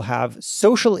will have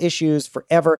social issues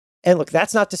forever. And look,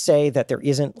 that's not to say that there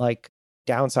isn't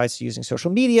downsides to using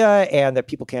social media and that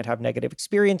people can't have negative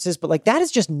experiences, but that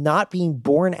is just not being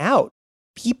borne out.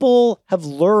 People have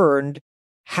learned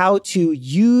how to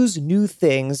use new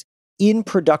things in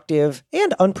productive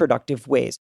and unproductive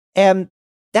ways. And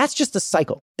that's just a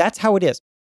cycle. That's how it is.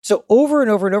 So over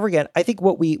and over and over again, I think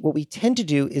what we tend to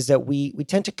do is that we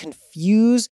tend to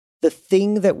confuse the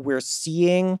thing that we're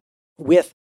seeing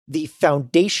with the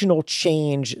foundational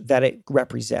change that it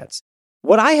represents.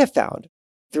 What I have found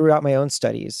throughout my own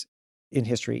studies in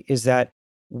history is that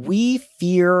we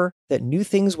fear that new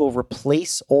things will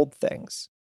replace old things.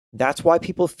 That's why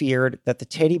people feared that the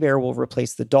teddy bear will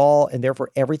replace the doll, and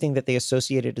therefore everything that they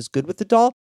associated as good with the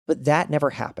doll, but that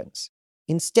never happens.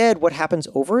 Instead, what happens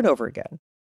over and over again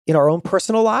in our own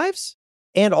personal lives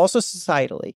and also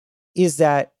societally is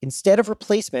that instead of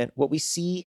replacement, what we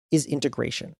see is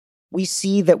integration. We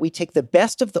see that we take the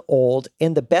best of the old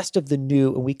and the best of the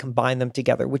new and we combine them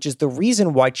together, which is the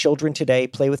reason why children today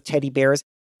play with teddy bears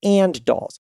and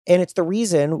dolls. And it's the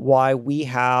reason why we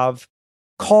have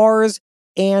cars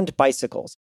and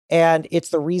bicycles. And it's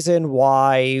the reason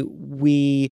why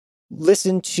we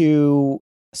listen to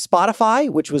Spotify,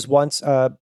 which was once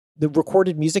the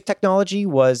recorded music technology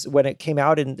was, when it came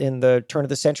out in the turn of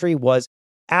the century, was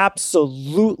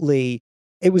absolutely,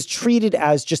 it was treated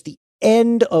as just the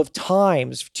end of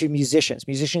times to musicians.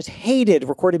 Musicians hated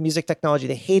recorded music technology.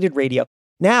 They hated radio.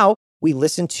 Now we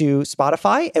listen to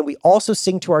Spotify and we also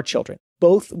sing to our children.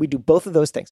 We do both of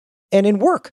those things. And in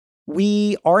work,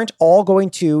 we aren't all going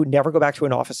to never go back to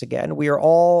an office again. We are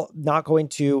all not going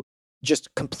to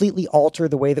just completely alter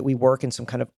the way that we work in some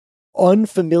kind of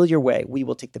unfamiliar way. We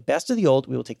will take the best of the old,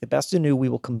 we will take the best of the new, we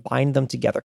will combine them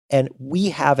together. And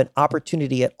we have an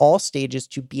opportunity at all stages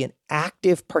to be an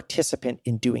active participant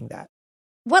in doing that.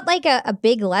 What a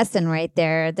big lesson right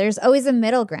there. There's always a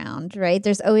middle ground, right?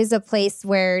 There's always a place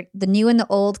where the new and the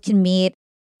old can meet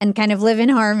and kind of live in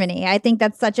harmony. I think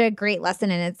that's such a great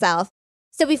lesson in itself.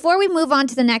 So before we move on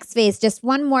to the next phase, just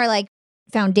one more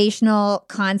foundational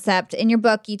concept. In your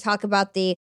book, you talk about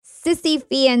the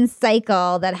Sisyphean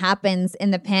cycle that happens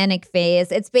in the panic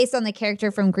phase. It's based on the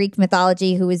character from Greek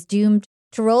mythology who is doomed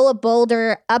to roll a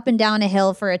boulder up and down a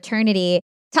hill for eternity.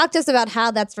 Talk to us about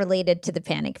how that's related to the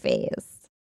panic phase.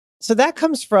 So that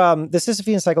comes from the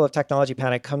Sisyphean cycle of technology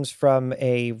panic, comes from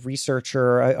a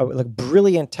researcher, a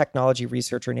brilliant technology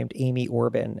researcher named Amy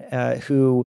Orban,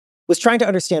 who was trying to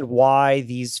understand why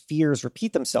these fears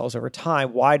repeat themselves over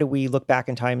time. Why do we look back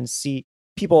in time and see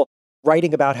people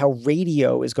writing about how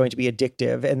radio is going to be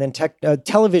addictive, and then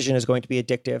television is going to be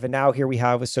addictive, and now here we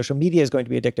have with social media is going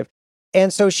to be addictive.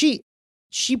 And so she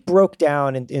broke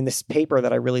down in this paper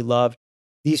that I really loved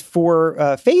these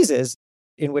four phases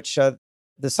in which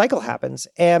the cycle happens.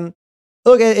 And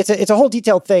look, it's a whole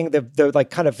detailed thing. The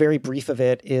kind of very brief of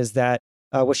it is that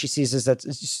what she sees is that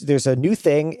there's a new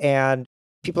thing, and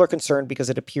people are concerned because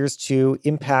it appears to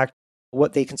impact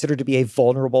what they consider to be a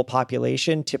vulnerable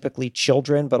population, typically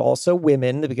children, but also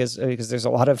women, because there's a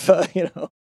lot of a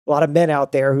lot of men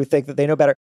out there who think that they know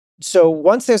better. So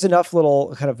once there's enough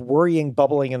little kind of worrying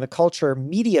bubbling in the culture,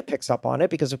 media picks up on it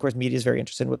because, of course, media is very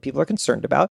interested in what people are concerned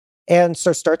about, and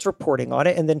so starts reporting on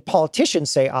it. And then politicians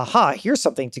say, aha, here's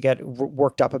something to get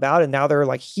worked up about. And now there are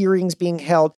like hearings being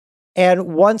held. And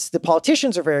once the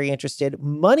politicians are very interested,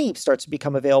 money starts to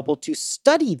become available to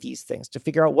study these things, to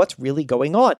figure out what's really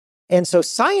going on. And so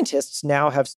scientists now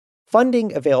have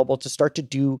funding available to start to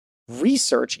do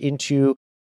research into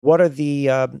what are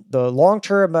the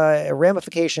long-term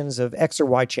ramifications of X or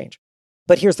Y change.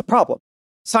 But here's the problem.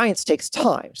 Science takes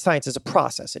time. Science is a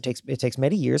process. It takes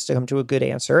many years to come to a good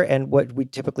answer. And what we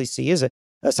typically see is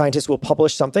a scientist will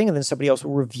publish something and then somebody else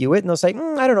will review it and they'll say, I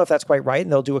don't know if that's quite right.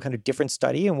 And they'll do a kind of different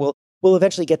study and we'll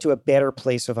eventually get to a better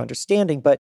place of understanding.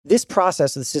 But this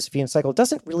process of the Sisyphean cycle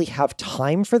doesn't really have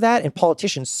time for that. And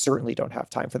politicians certainly don't have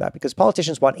time for that because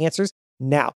politicians want answers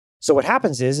now. So what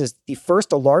happens is the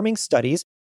first alarming studies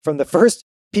from the first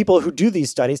people who do these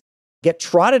studies get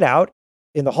trotted out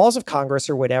in the halls of Congress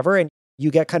or whatever. And you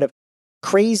get kind of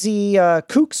crazy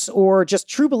kooks or just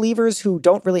true believers who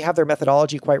don't really have their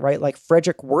methodology quite right, like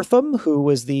Frederick Wertham, who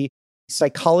was the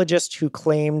psychologist who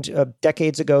claimed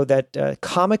decades ago that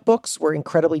comic books were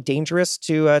incredibly dangerous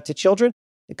to children.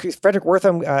 Frederick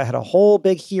Wertham had a whole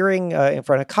big hearing in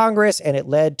front of Congress, and it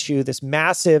led to this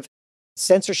massive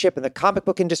censorship in the comic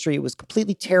book industry. It was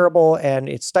completely terrible, and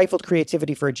it stifled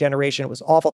creativity for a generation. It was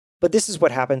awful. But this is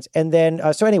what happens. And then,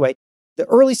 so anyway, the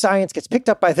early science gets picked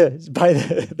up by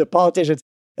the politicians.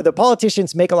 And the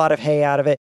politicians make a lot of hay out of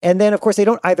it. And then, of course, they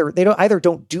either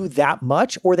don't do that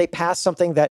much, or they pass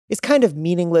something that is kind of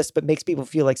meaningless, but makes people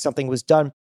feel like something was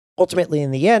done. Ultimately,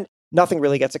 in the end, nothing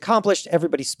really gets accomplished.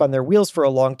 Everybody spun their wheels for a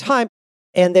long time.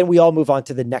 And then we all move on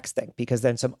to the next thing, because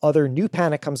then some other new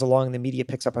panic comes along and the media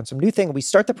picks up on some new thing. And we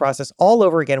start the process all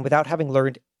over again without having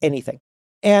learned anything.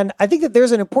 And I think that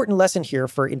there's an important lesson here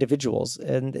for individuals.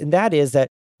 And that is that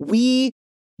we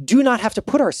do not have to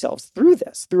put ourselves through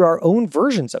this, through our own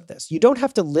versions of this. You don't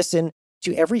have to listen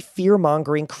to every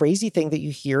fear-mongering, crazy thing that you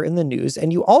hear in the news.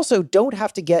 And you also don't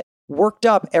have to get worked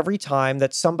up every time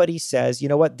that somebody says, you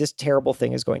know what, this terrible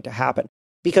thing is going to happen.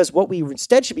 Because what we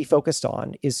instead should be focused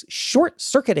on is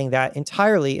short-circuiting that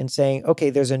entirely and saying, okay,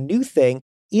 there's a new thing.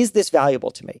 Is this valuable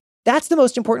to me? That's the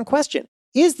most important question.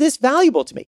 Is this valuable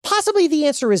to me? Possibly the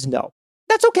answer is no.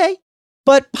 That's okay.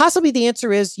 But possibly the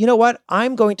answer is, you know what?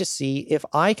 I'm going to see if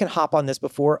I can hop on this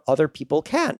before other people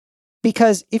can.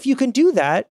 Because if you can do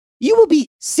that, you will be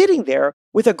sitting there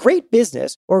with a great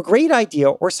business or a great idea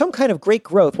or some kind of great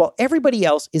growth while everybody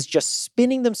else is just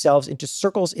spinning themselves into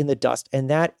circles in the dust. And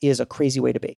that is a crazy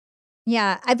way to be.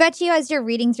 Yeah, I bet you as you're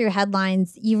reading through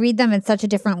headlines, you read them in such a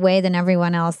different way than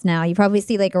everyone else now. You probably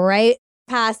see like right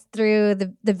past through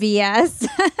the BS.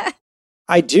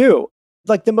 I do.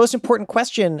 Like the most important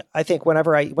question, I think,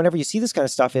 whenever you see this kind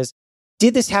of stuff is,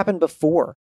 did this happen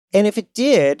before? And if it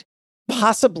did,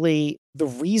 possibly the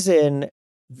reason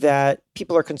that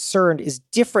people are concerned is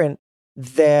different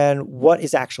than what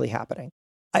is actually happening.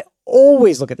 I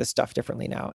always look at this stuff differently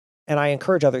now, and I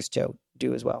encourage others to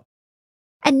do as well.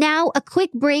 And now a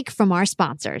quick break from our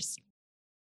sponsors.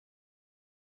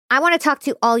 I want to talk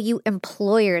to all you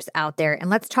employers out there, and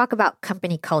let's talk about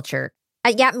company culture.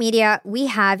 At Yap Media, we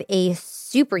have a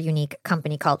super unique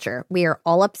company culture. We are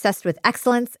all obsessed with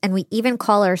excellence, and we even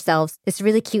call ourselves this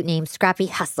really cute name, Scrappy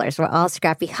Hustlers. We're all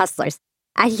Scrappy Hustlers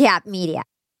at Yap Media.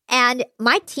 And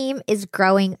my team is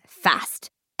growing fast.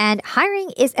 And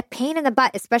hiring is a pain in the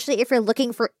butt, especially if you're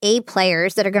looking for A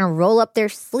players that are going to roll up their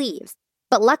sleeves.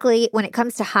 But luckily, when it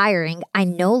comes to hiring, I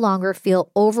no longer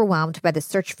feel overwhelmed by the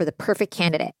search for the perfect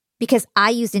candidate because I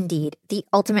use Indeed, the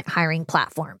ultimate hiring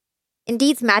platform.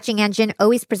 Indeed's matching engine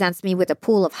always presents me with a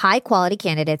pool of high-quality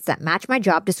candidates that match my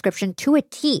job description to a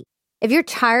T. If you're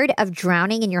tired of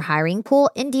drowning in your hiring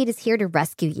pool, Indeed is here to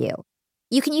rescue you.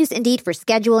 You can use Indeed for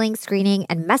scheduling, screening,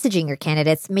 and messaging your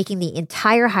candidates, making the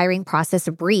entire hiring process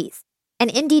a breeze.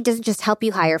 And Indeed doesn't just help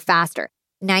you hire faster.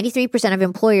 93% of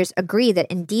employers agree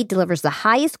that Indeed delivers the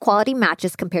highest quality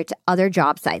matches compared to other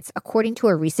job sites, according to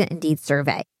a recent Indeed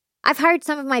survey. I've hired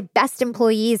some of my best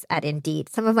employees at Indeed,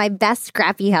 some of my best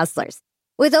scrappy hustlers.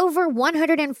 With over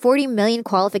 140 million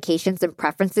qualifications and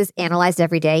preferences analyzed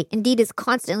every day, Indeed is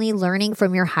constantly learning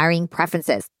from your hiring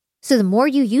preferences. So the more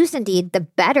you use Indeed, the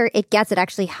better it gets at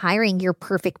actually hiring your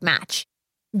perfect match.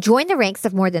 Join the ranks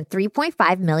of more than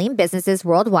 3.5 million businesses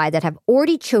worldwide that have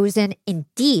already chosen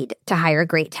Indeed to hire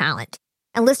great talent.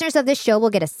 And listeners of this show will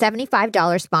get a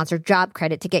 $75 sponsored job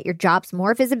credit to get your jobs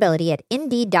more visibility at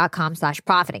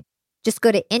Indeed.com/profiting. Just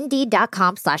go to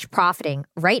Indeed.com/profiting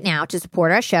right now to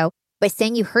support our show by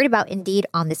saying you heard about Indeed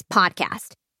on this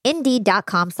podcast.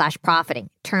 Indeed.com/profiting.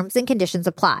 Terms and conditions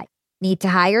apply. Need to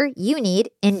hire? You need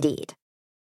Indeed.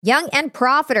 Young and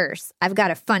profiters, I've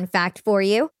got a fun fact for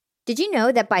you. Did you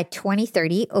know that by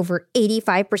 2030, over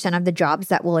 85% of the jobs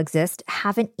that will exist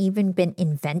haven't even been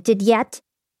invented yet?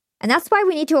 And that's why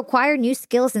we need to acquire new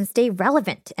skills and stay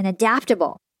relevant and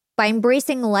adaptable. By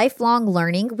embracing lifelong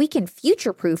learning, we can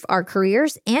future-proof our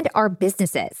careers and our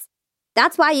businesses.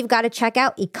 That's why you've got to check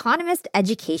out Economist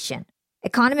Education.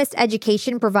 Economist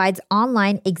Education provides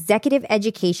online executive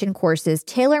education courses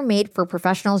tailor-made for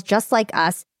professionals just like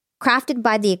us, crafted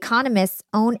by The Economist's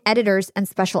own editors and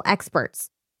special experts.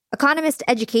 Economist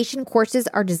Education courses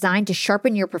are designed to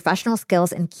sharpen your professional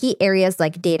skills in key areas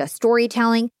like data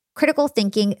storytelling, critical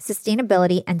thinking,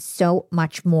 sustainability, and so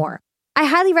much more. I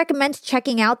highly recommend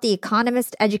checking out the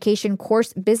Economist Education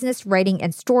course, Business Writing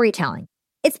and Storytelling.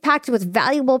 It's packed with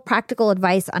valuable practical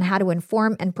advice on how to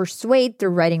inform and persuade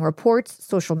through writing reports,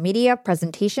 social media,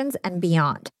 presentations, and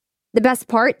beyond. The best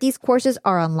part, these courses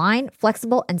are online,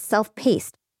 flexible, and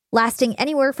self-paced, lasting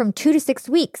anywhere from 2 to 6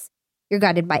 weeks. You're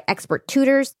guided by expert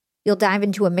tutors. You'll dive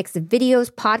into a mix of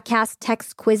videos, podcasts,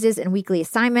 texts, quizzes, and weekly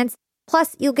assignments.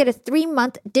 Plus, you'll get a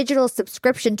 3-month digital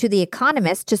subscription to The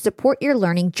Economist to support your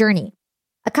learning journey.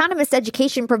 Economist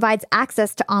Education provides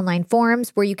access to online forums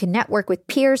where you can network with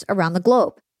peers around the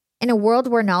globe. In a world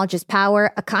where knowledge is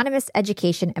power, Economist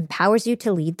Education empowers you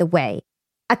to lead the way.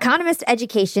 Economist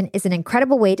Education is an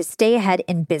incredible way to stay ahead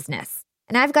in business.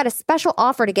 And I've got a special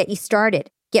offer to get you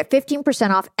started. Get 15%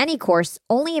 off any course,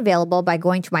 only available by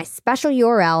going to my special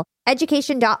URL,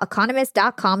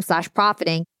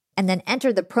 education.economist.com/profiting, and then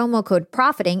enter the promo code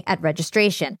profiting at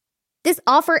registration. This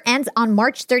offer ends on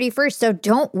March 31st, so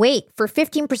don't wait. For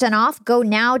 15% off, go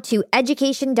now to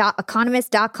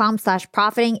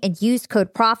education.economist.com/profiting and use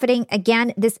code profiting.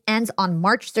 Again, this ends on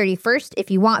March 31st. If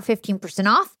you want 15%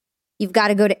 off, you've got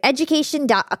to go to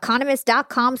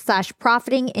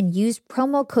education.economist.com/profiting and use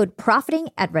promo code profiting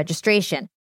at registration.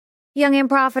 Young and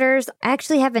profiters, I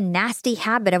actually have a nasty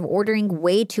habit of ordering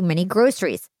way too many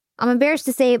groceries. I'm embarrassed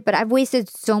to say it, but I've wasted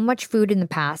so much food in the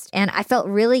past, and I felt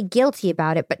really guilty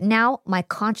about it, but now my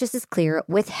conscience is clear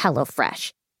with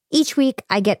HelloFresh. Each week,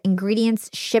 I get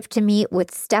ingredients shipped to me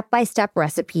with step-by-step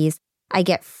recipes. I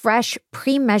get fresh,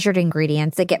 pre-measured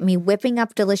ingredients that get me whipping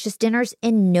up delicious dinners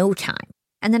in no time.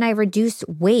 And then I reduce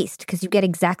waste because you get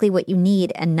exactly what you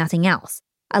need and nothing else.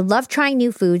 I love trying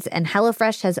new foods, and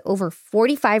HelloFresh has over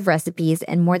 45 recipes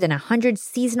and more than 100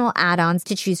 seasonal add-ons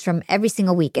to choose from every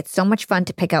single week. It's so much fun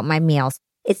to pick out my meals.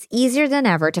 It's easier than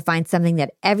ever to find something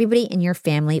that everybody in your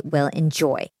family will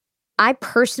enjoy. I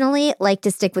personally like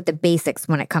to stick with the basics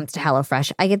when it comes to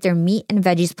HelloFresh. I get their meat and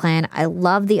veggies plan. I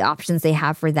love the options they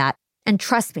have for that. And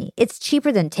trust me, it's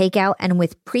cheaper than takeout, and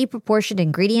with pre-proportioned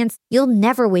ingredients, you'll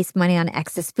never waste money on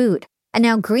excess food. And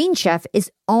now Green Chef is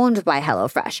owned by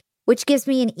HelloFresh, which gives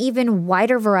me an even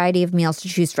wider variety of meals to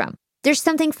choose from. There's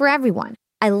something for everyone.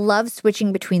 I love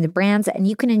switching between the brands, and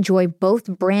you can enjoy both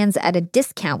brands at a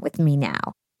discount with me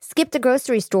now. Skip the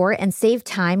grocery store and save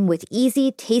time with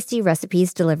easy, tasty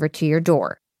recipes delivered to your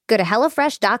door. Go to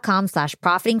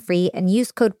HelloFresh.com/profitingfree and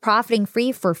use code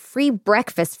profitingfree for free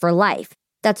breakfast for life.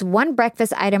 That's one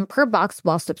breakfast item per box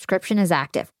while subscription is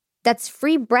active. That's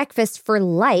free breakfast for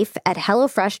life at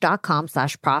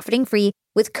HelloFresh.com/profitingfree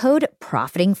with code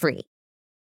profitingfree.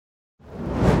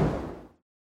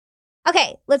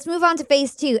 Okay, let's move on to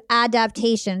phase 2,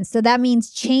 adaptation. So that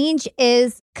means change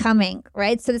is coming,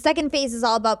 right? So the second phase is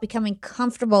all about becoming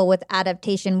comfortable with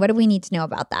adaptation. What do we need to know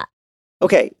about that?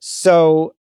 Okay,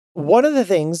 so one of the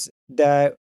things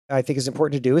that I think is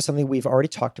important to do is something we've already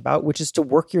talked about, which is to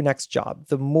work your next job.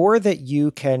 The more that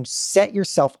you can set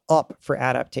yourself up for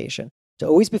adaptation, to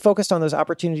always be focused on those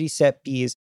opportunity set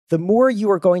Bs, the more you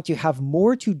are going to have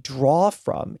more to draw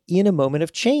from in a moment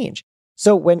of change.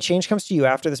 So when change comes to you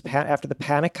after the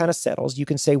panic kind of settles, you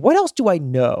can say, what else do I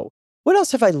know? What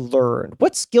else have I learned?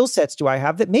 What skill sets do I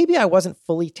have that maybe I wasn't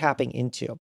fully tapping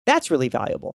into? That's really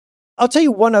valuable. I'll tell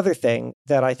you one other thing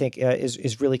that I think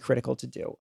is really critical to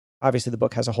do. Obviously, the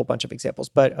book has a whole bunch of examples,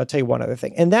 but I'll tell you one other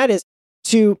thing. And that is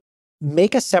to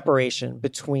make a separation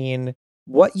between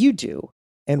what you do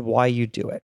and why you do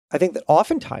it. I think that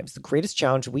oftentimes the greatest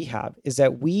challenge we have is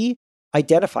that we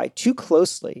identify too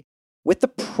closely with the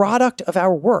product of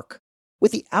our work,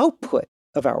 with the output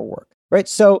of our work, right?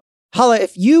 So, Hala,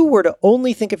 if you were to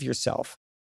only think of yourself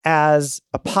as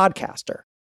a podcaster,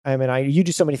 I mean, you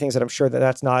do so many things that I'm sure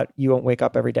that's not, you won't wake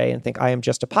up every day and think I am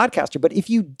just a podcaster. But if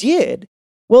you did,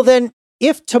 well, then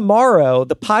if tomorrow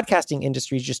the podcasting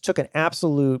industry just took an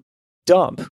absolute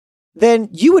dump then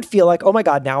you would feel like, oh my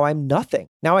God, now I'm nothing.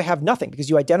 Now I have nothing because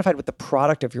you identified with the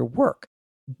product of your work.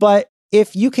 But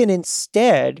if you can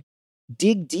instead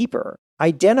dig deeper,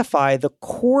 identify the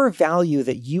core value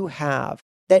that you have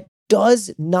that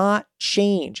does not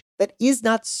change, that is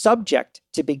not subject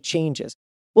to big changes,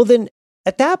 well, then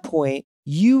at that point,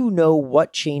 you know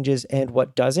what changes and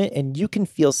what doesn't, and you can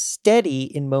feel steady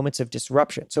in moments of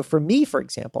disruption. So for me, for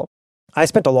example, I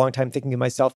spent a long time thinking to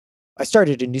myself, I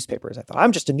started in newspapers. I thought,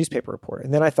 I'm just a newspaper reporter.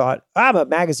 And then I thought, I'm a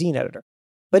magazine editor.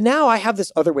 But now I have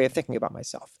this other way of thinking about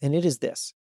myself, and it is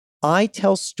this. I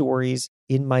tell stories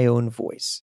in my own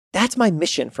voice. That's my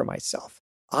mission for myself.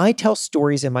 I tell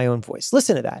stories in my own voice.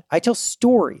 Listen to that. I tell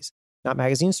stories, not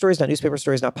magazine stories, not newspaper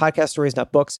stories, not podcast stories,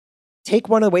 not books. Take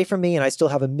one away from me and I still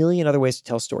have a million other ways to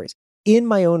tell stories. In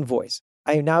my own voice,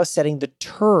 I am now setting the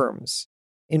terms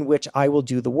in which I will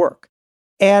do the work.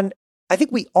 And I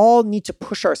think we all need to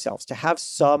push ourselves to have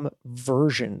some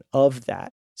version of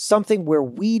that, something where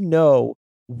we know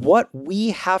what we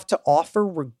have to offer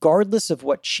regardless of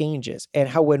what changes, and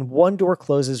how when one door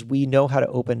closes, we know how to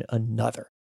open another.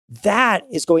 That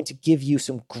is going to give you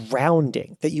some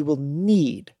grounding that you will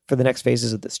need for the next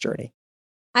phases of this journey.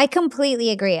 I completely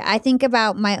agree. I think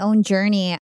about my own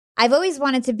journey. I've always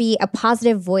wanted to be a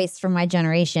positive voice for my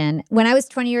generation. When I was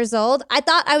 20 years old, I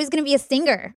thought I was going to be a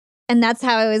singer. And that's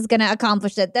how I was going to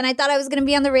accomplish it. Then I thought I was going to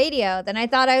be on the radio. Then I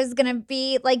thought I was going to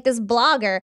be like this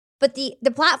blogger. But the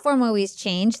platform always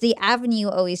changed. The avenue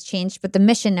always changed, but the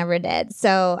mission never did.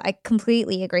 So I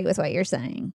completely agree with what you're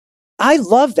saying. I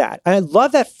love that. I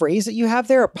love that phrase that you have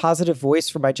there, a positive voice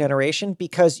for my generation,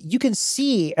 because you can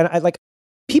see, and I like,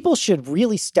 people should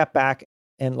really step back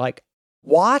and like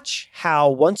watch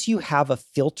how once you have a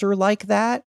filter like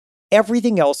that,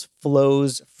 everything else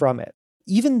flows from it.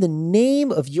 Even the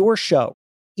name of your show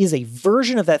is a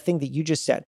version of that thing that you just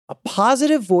said. A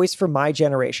positive voice for my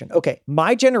generation. Okay,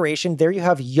 my generation, there you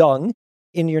have young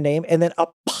in your name, and then a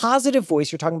positive voice,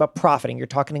 you're talking about profiting, you're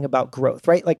talking about growth,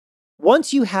 right? Like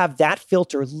once you have that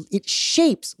filter, it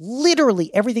shapes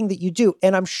literally everything that you do.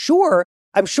 And I'm sure,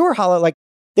 Hala, like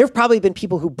there've probably been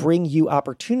people who bring you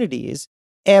opportunities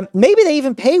and maybe they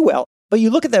even pay well, but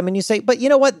you look at them and you say, but you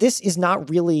know what? This is not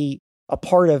really a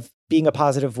part of being a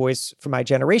positive voice for my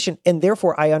generation. And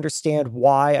therefore, I understand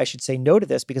why I should say no to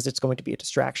this because it's going to be a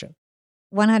distraction.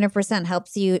 100%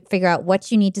 helps you figure out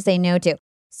what you need to say no to.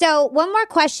 So one more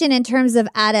question in terms of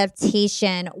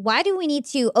adaptation. Why do we need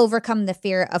to overcome the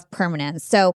fear of permanence?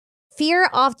 So fear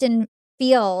often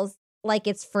feels like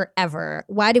it's forever.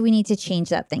 Why do we need to change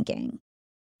that thinking?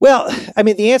 Well, I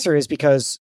mean, the answer is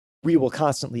because we will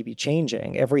constantly be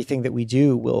changing. Everything that we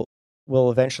do will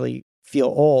eventually feel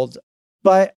old.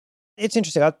 But it's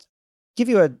interesting. I'll give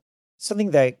you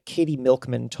something that Katie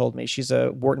Milkman told me. She's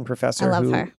a Wharton professor. I love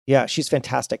her. Yeah, she's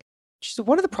fantastic. She said,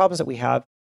 one of the problems that we have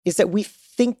is that we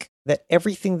think that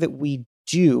everything that we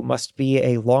do must be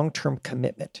a long-term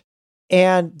commitment.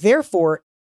 And therefore,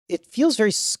 it feels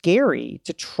very scary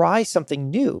to try something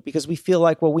new because we feel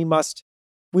like, well, we must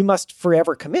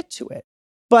forever commit to it.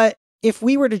 But if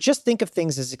we were to just think of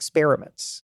things as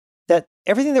experiments, that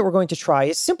everything that we're going to try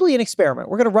is simply an experiment.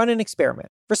 We're going to run an experiment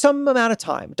for some amount of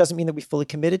time. It doesn't mean that we fully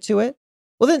committed to it.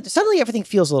 Well, then suddenly everything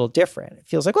feels a little different. It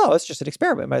feels like, well, it's just an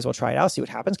experiment. Might as well try it out, see what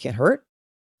happens. Can't hurt.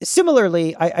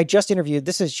 Similarly, I just interviewed,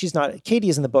 Katie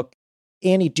is in the book.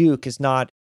 Annie Duke is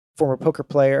not former poker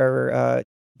player,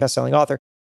 best-selling author,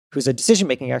 who's a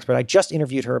decision-making expert. I just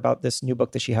interviewed her about this new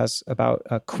book that she has about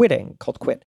quitting called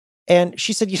Quit. And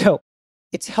she said,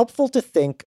 it's helpful to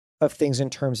think of things in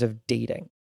terms of dating.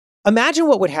 Imagine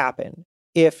what would happen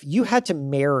if you had to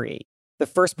marry the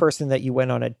first person that you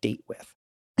went on a date with.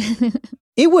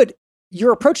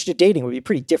 Your approach to dating would be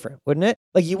pretty different, wouldn't it?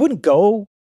 Like you wouldn't go,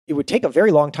 it would take a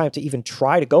very long time to even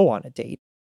try to go on a date.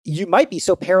 You might be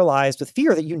so paralyzed with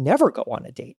fear that you never go on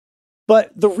a date.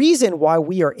 But the reason why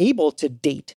we are able to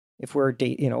date, if we're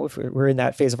in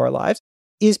that phase of our lives,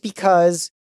 is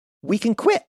because we can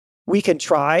quit. We can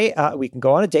try, we can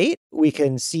go on a date. We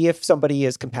can see if somebody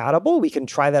is compatible. We can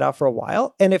try that out for a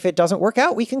while. And if it doesn't work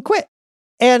out, we can quit.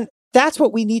 And that's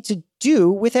what we need to do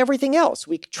with everything else.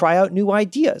 We try out new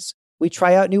ideas. We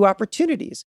try out new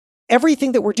opportunities.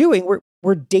 Everything that we're doing,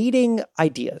 we're dating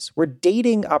ideas. We're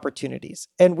dating opportunities.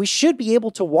 And we should be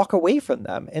able to walk away from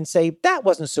them and say, that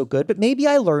wasn't so good, but maybe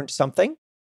I learned something.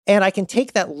 And I can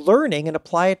take that learning and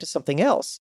apply it to something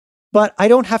else. But I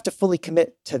don't have to fully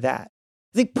commit to that.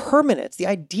 I think permanence, the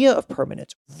idea of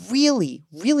permanence, really,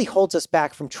 really holds us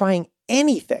back from trying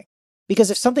anything.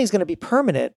 Because if something's going to be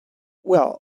permanent,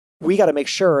 well, we got to make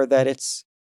sure that it's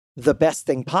the best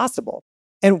thing possible.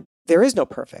 And there is no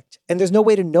perfect. And there's no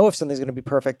way to know if something's going to be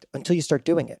perfect until you start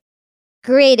doing it.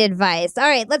 Great advice. All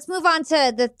right, let's move on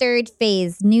to the third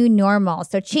phase, new normal.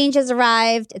 So change has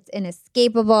arrived. It's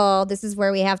inescapable. This is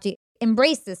where we have to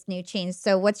embrace this new change.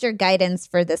 So what's your guidance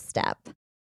for this step?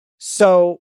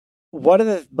 So one of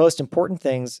the most important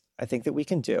things I think that we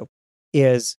can do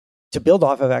is to build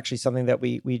off of actually something that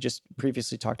we just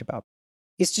previously talked about,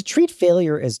 is to treat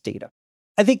failure as data.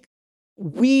 I think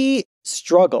we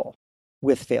struggle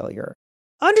with failure.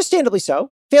 Understandably so.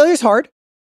 Failure is hard.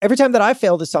 Every time that I've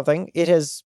failed at something,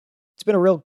 it's been a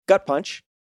real gut punch.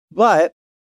 But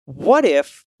what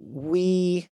if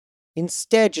we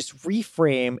instead just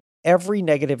reframe every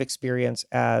negative experience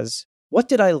as, what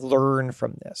did I learn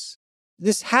from this?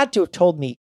 This had to have told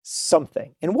me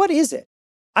something. And what is it?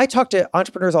 I talk to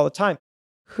entrepreneurs all the time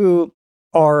who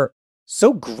are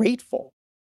so grateful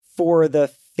for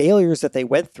the failures that they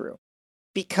went through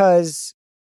because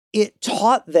it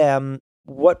taught them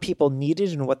what people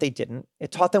needed and what they didn't.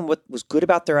 It taught them what was good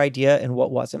about their idea and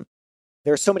what wasn't.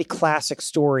 There are so many classic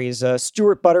stories.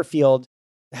 Stuart Butterfield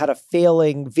had a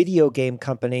failing video game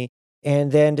company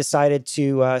and then decided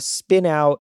to spin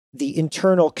out the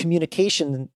internal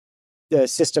communication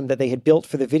system that they had built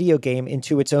for the video game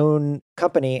into its own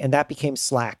company, and that became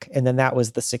Slack. And then that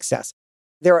was the success.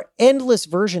 There are endless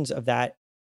versions of that.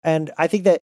 And I think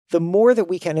that the more that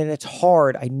we can, and it's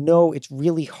hard, I know it's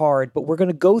really hard, but we're going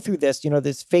to go through this,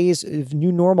 this phase of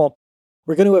new normal.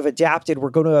 We're going to have adapted. We're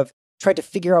going to have tried to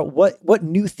figure out what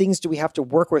new things do we have to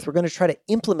work with. We're going to try to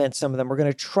implement some of them. We're going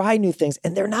to try new things,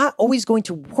 and they're not always going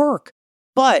to work.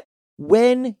 But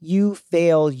when you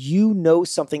fail, you know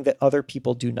something that other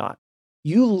people do not.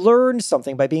 You learn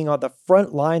something by being on the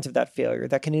front lines of that failure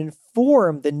that can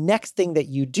inform the next thing that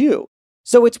you do.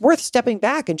 So it's worth stepping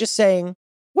back and just saying,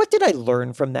 what did I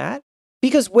learn from that?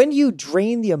 Because when you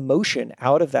drain the emotion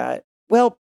out of that,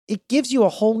 well, it gives you a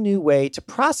whole new way to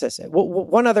process it. Well,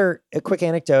 one other quick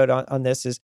anecdote on this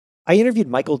is I interviewed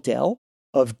Michael Dell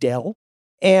of Dell,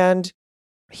 and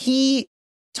he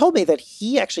told me that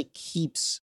he actually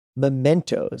keeps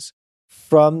mementos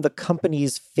from the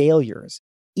company's failures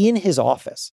in his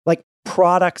office, like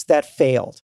products that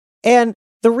failed. And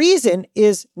the reason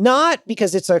is not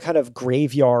because it's a kind of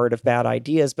graveyard of bad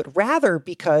ideas, but rather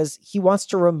because he wants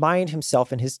to remind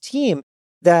himself and his team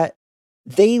that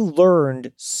they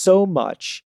learned so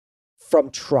much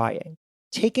from trying,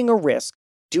 taking a risk,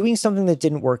 doing something that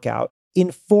didn't work out,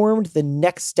 informed the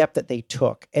next step that they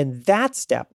took. And that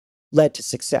step led to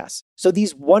success. So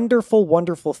these wonderful,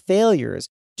 wonderful failures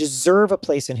deserve a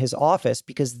place in his office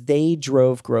because they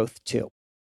drove growth too.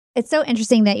 It's so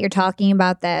interesting that you're talking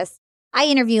about this. I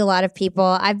interview a lot of people.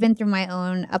 I've been through my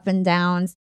own up and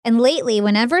downs. And lately,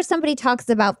 whenever somebody talks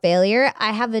about failure,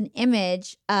 I have an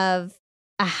image of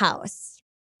a house.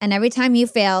 And every time you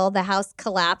fail, the house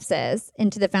collapses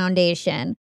into the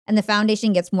foundation. And the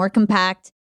foundation gets more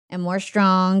compact and more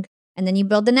strong. And then you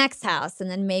build the next house. And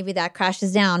then maybe that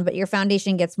crashes down. But your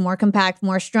foundation gets more compact,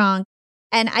 more strong.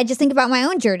 And I just think about my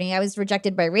own journey. I was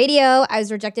rejected by radio. I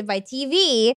was rejected by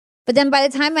TV. But then by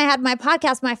the time I had my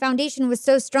podcast, my foundation was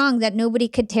so strong that nobody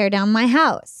could tear down my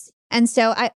house. And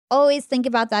so I always think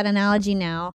about that analogy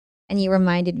now. And you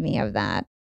reminded me of that.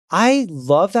 I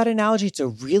love that analogy. It's a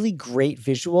really great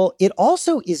visual. It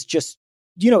also is just,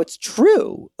 it's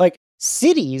true. Like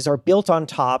cities are built on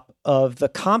top of the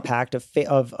compact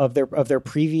of their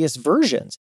previous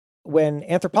versions. When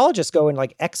anthropologists go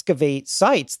and excavate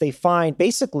sites, they find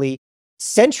basically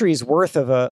centuries worth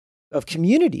of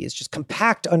communities just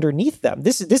compact underneath them.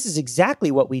 This is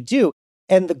exactly what we do.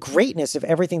 And the greatness of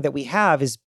everything that we have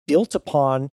is built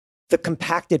upon the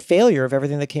compacted failure of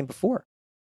everything that came before.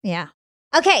 Yeah.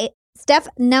 Okay. Step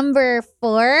number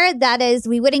 4, that is,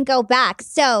 we wouldn't go back.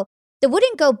 So the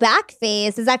wouldn't go back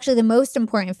phase is actually the most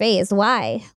important phase.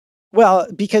 Why? Well,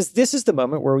 because this is the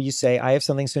moment where you say, I have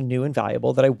something so new and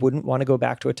valuable that I wouldn't want to go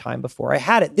back to a time before I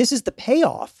had it. This is the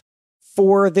payoff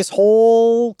for this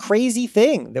whole crazy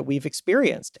thing that we've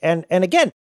experienced. And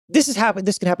again, this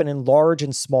can happen in large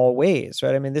and small ways,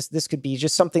 right? I mean, this could be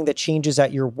just something that changes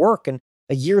at your work. And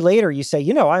a year later, you say,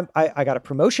 I got a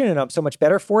promotion and I'm so much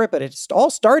better for it, but it all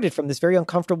started from this very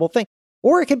uncomfortable thing.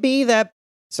 Or it could be that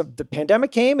the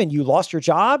pandemic came and you lost your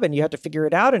job and you had to figure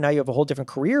it out. And now you have a whole different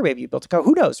career. Maybe you built a car.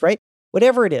 Who knows, right?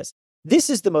 Whatever it is, this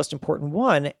is the most important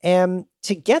one. And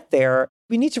to get there,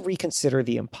 we need to reconsider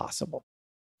the impossible.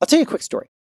 I'll tell you a quick story.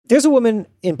 There's a woman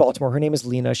in Baltimore. Her name is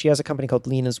Lena. She has a company called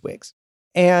Lena's Wigs.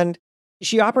 And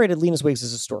she operated Lena's Wigs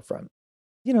as a storefront.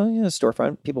 A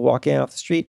storefront. People walk in off the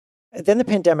street. Then the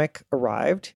pandemic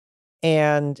arrived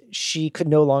and she could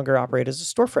no longer operate as a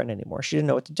storefront anymore. She didn't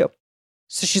know what to do.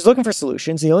 So she's looking for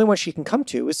solutions. The only one she can come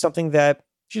to is something that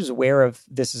she was aware of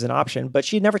this as an option, but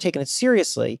she had never taken it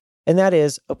seriously. And that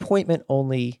is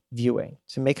appointment-only viewing.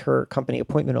 To make her company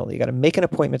appointment-only, you got to make an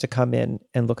appointment to come in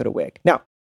and look at a wig. Now,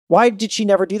 why did she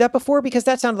never do that before? Because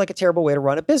that sounded like a terrible way to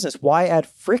run a business. Why add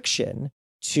friction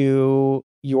to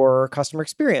your customer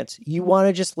experience? You want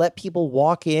to just let people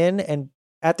walk in and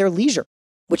at their leisure,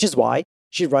 which is why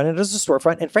she'd run it as a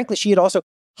storefront. And frankly, she had also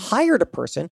hired a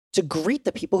person to greet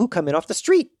the people who come in off the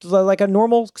street like a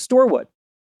normal store would.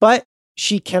 But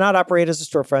she cannot operate as a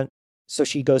storefront, so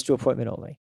she goes to appointment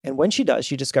only. And when she does,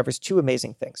 she discovers two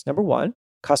amazing things. Number one,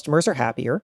 customers are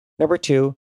happier. Number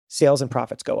two, sales and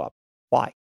profits go up.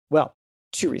 Why? Well,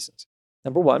 two reasons.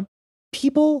 Number one,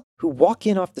 people who walk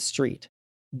in off the street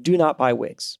do not buy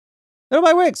wigs. They don't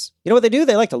buy wigs. You know what they do?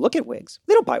 They like to look at wigs.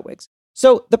 They don't buy wigs.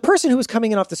 So the person who was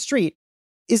coming in off the street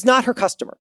is not her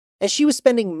customer. And she was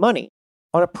spending money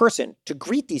on a person to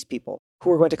greet these people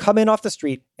who are going to come in off the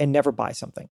street and never buy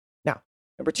something. Now,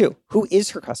 number two, who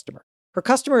is her customer? Her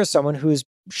customer is someone who's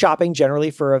shopping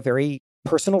generally for a very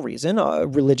personal reason,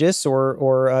 religious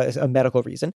or a medical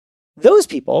reason. Those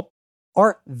people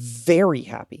are very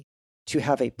happy to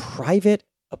have a private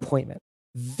appointment,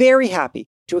 very happy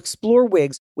to explore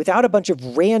wigs without a bunch of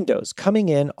randos coming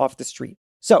in off the street.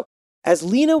 So as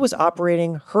Lena was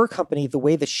operating her company the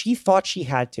way that she thought she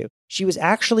had to, she was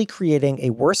actually creating a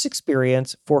worse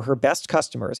experience for her best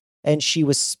customers, and she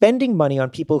was spending money on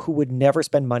people who would never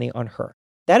spend money on her.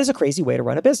 That is a crazy way to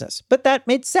run a business, but that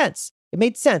made sense. It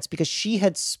made sense because she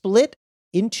had split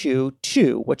into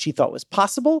two, what she thought was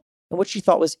possible and what she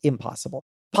thought was impossible.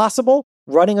 Possible,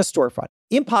 running a storefront.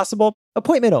 Impossible,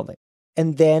 appointment only.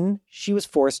 And then she was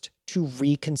forced to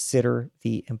reconsider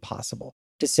the impossible,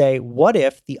 to say, what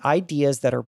if the ideas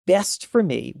that are best for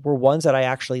me were ones that I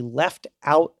actually left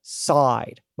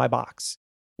outside my box?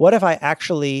 What if I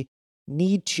actually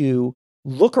need to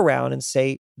look around and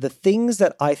say, the things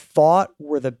that I thought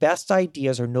were the best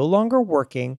ideas are no longer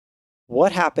working?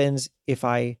 What happens if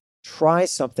I try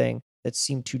something that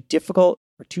seemed too difficult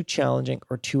or too challenging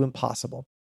or too impossible?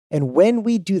 And when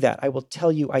we do that, I will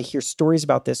tell you, I hear stories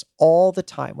about this all the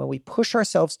time. When we push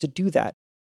ourselves to do that,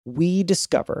 we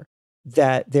discover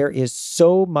that there is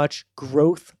so much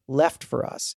growth left for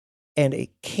us. And it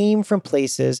came from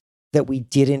places that we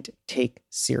didn't take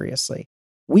seriously.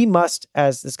 We must,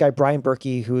 as this guy, Brian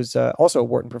Berkey, who's also a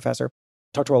Wharton professor,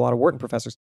 talked to a lot of Wharton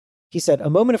professors. He said, a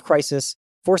moment of crisis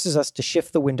forces us to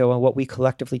shift the window on what we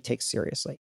collectively take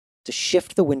seriously, to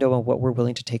shift the window on what we're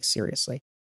willing to take seriously.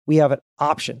 We have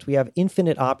options. We have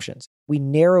infinite options. We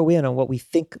narrow in on what we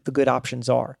think the good options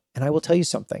are. And I will tell you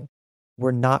something,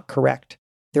 we're not correct.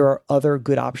 There are other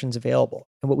good options available.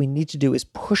 And what we need to do is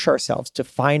push ourselves to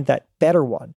find that better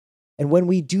one. And when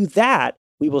we do that,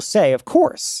 we will say, of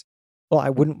course, well, I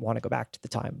wouldn't want to go back to the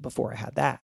time before I had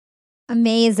that.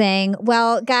 Amazing.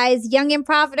 Well, guys, Young and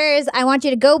Profiters, I want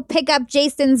you to go pick up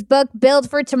Jason's book, Build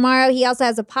for Tomorrow. He also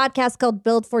has a podcast called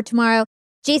Build for Tomorrow.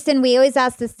 Jason, we always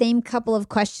ask the same couple of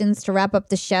questions to wrap up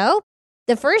the show.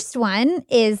 The first one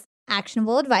is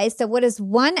actionable advice. So what is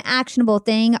one actionable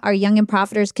thing our Young and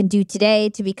Profiters can do today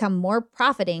to become more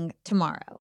profiting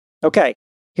tomorrow? Okay,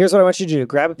 here's what I want you to do.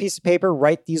 Grab a piece of paper,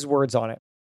 write these words on it.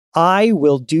 I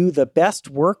will do the best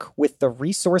work with the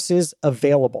resources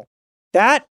available.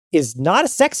 That is not a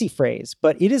sexy phrase,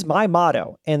 but it is my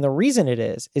motto. And the reason it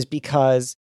is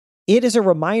because it is a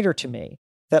reminder to me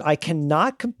that I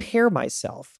cannot compare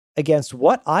myself against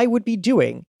what I would be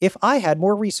doing if I had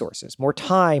more resources, more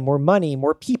time, more money,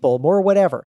 more people, more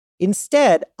whatever.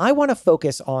 Instead, I want to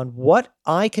focus on what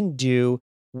I can do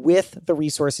with the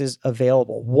resources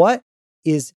available. What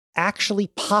is actually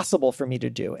possible for me to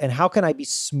do, and how can I be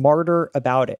smarter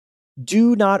about it?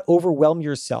 Do not overwhelm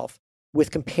yourself with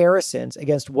comparisons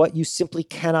against what you simply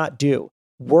cannot do.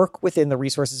 Work within the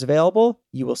resources available.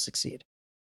 You will succeed.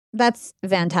 That's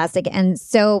fantastic and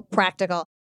so practical.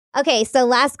 Okay, so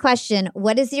last question.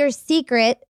 What is your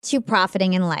secret to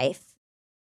profiting in life?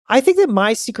 I think that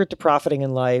my secret to profiting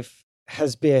in life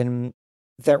has been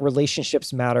that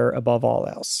relationships matter above all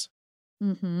else.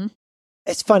 Mm-hmm.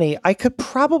 It's funny, I could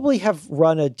probably have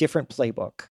run a different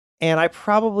playbook, and I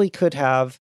probably could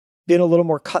have been a little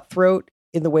more cutthroat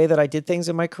in the way that I did things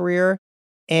in my career,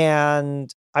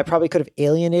 and I probably could have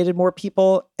alienated more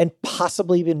people and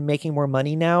possibly been making more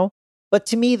money now. But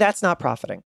to me, that's not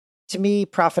profiting. To me,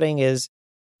 profiting is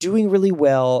doing really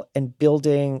well and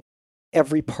building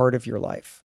every part of your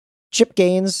life. Chip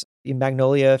Gaines, in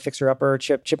Magnolia, Fixer Upper,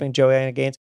 Chip and Joanna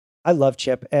Gaines. I love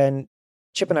Chip. And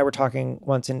Chip and I were talking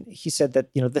once, and he said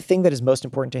that, the thing that is most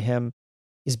important to him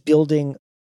is building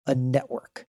a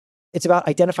network. It's about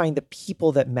identifying the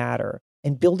people that matter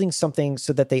and building something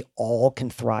so that they all can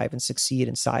thrive and succeed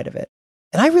inside of it.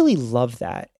 And I really love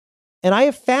that. And I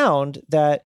have found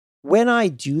that when I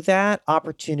do that,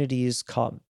 opportunities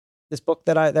come. This book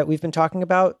that we've been talking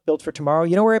about, Build for Tomorrow,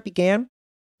 you know where it began?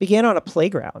 Began on a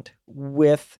playground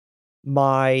with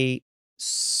my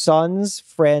son's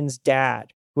friend's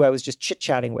dad, who I was just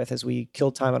chit-chatting with as we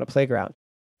killed time on a playground.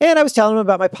 And I was telling him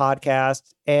about my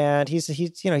podcast, and he said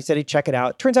he'd check it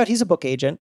out. Turns out he's a book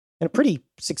agent, and a pretty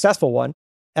successful one.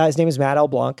 His name is Matt L.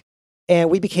 Blanc. And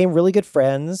we became really good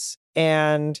friends.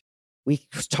 And we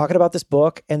was talking about this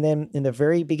book. And then in the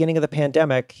very beginning of the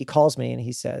pandemic, he calls me and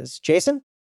he says, Jason,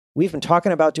 we've been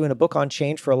talking about doing a book on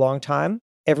change for a long time.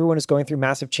 Everyone is going through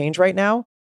massive change right now.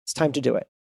 It's time to do it.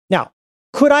 Now,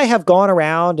 could I have gone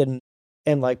around and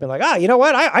like been like, you know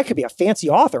what? I could be a fancy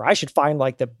author. I should find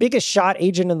like the biggest shot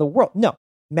agent in the world. No,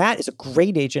 Matt is a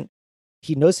great agent.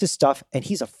 He knows his stuff and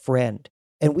he's a friend.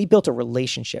 And we built a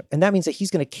relationship. And that means that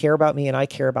he's going to care about me and I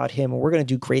care about him. And we're going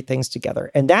to do great things together.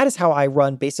 And that is how I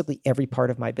run basically every part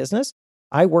of my business.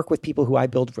 I work with people who I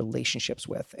build relationships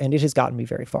with. And it has gotten me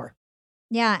very far.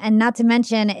 Yeah. And not to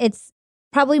mention, it's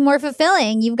probably more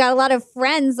fulfilling. You've got a lot of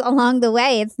friends along the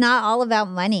way. It's not all about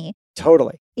money.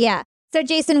 Totally. Yeah. So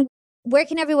Jason, where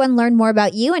can everyone learn more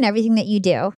about you and everything that you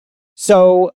do?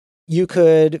 So you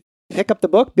could pick up the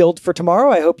book, Build for Tomorrow.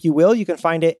 I hope you will. You can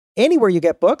find it anywhere you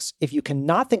get books. If you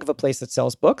cannot think of a place that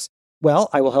sells books, well,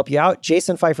 I will help you out.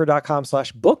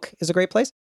 jasonfeifer.com/book is a great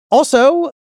place. Also,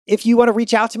 if you want to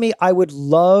reach out to me, I would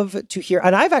love to hear.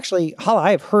 And I've actually, Hala,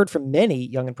 I have heard from many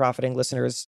Young and Profiting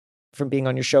listeners from being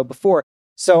on your show before.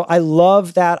 So I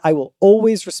love that. I will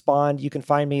always respond. You can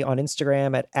find me on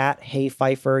Instagram at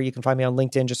 @HeyFeifer. You can find me on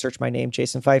LinkedIn. Just search my name,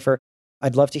 Jason Feifer.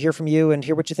 I'd love to hear from you and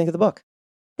hear what you think of the book.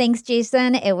 Thanks,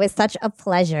 Jason. It was such a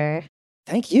pleasure.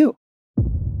 Thank you.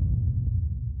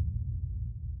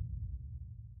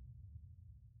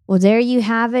 Well, there you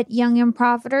have it, Young and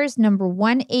Profiters. Number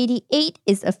 188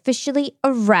 is officially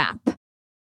a wrap.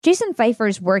 Jason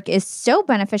Feifer's work is so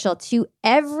beneficial to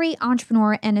every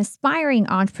entrepreneur and aspiring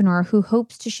entrepreneur who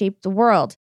hopes to shape the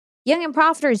world. Young and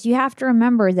Profiters, you have to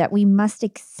remember that we must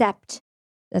accept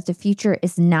that the future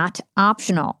is not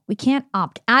optional. We can't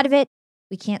opt out of it.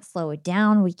 We can't slow it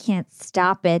down. We can't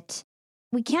stop it.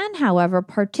 We can, however,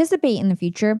 participate in the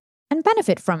future and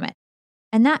benefit from it.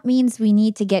 And that means we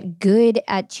need to get good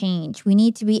at change. We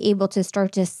need to be able to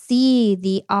start to see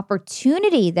the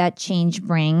opportunity that change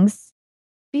brings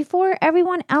before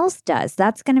everyone else does.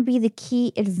 That's going to be the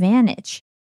key advantage.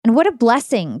 And what a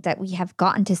blessing that we have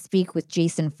gotten to speak with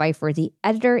Jason Feifer, the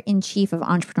editor-in-chief of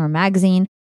Entrepreneur Magazine,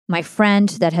 my friend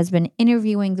that has been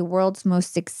interviewing the world's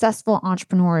most successful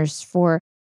entrepreneurs for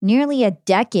nearly a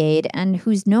decade and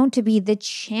who's known to be the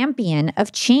champion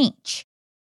of change.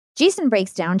 Jason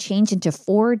breaks down change into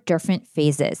 4 different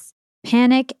phases: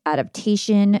 panic,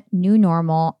 adaptation, new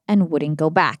normal, and wouldn't go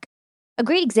back. A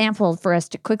great example for us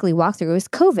to quickly walk through is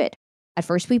COVID. At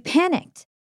first, we panicked.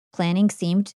 Planning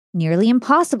seemed nearly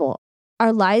impossible.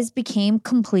 Our lives became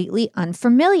completely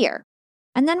unfamiliar.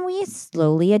 And then we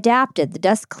slowly adapted. The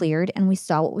dust cleared and we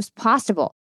saw what was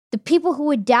possible. The people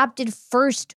who adapted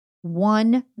first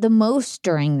won the most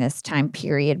during this time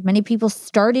period. Many people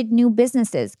started new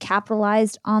businesses,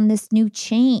 capitalized on this new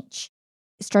change,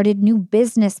 started new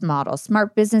business models.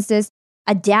 Smart businesses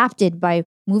adapted by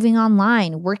moving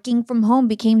online. Working from home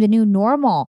became the new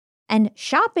normal. And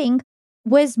shopping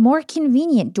was more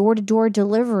convenient, door-to-door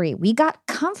delivery. We got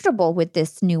comfortable with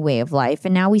this new way of life,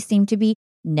 and now we seem to be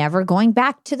never going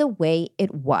back to the way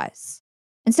it was.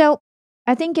 And so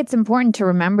I think it's important to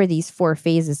remember these 4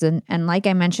 phases. And like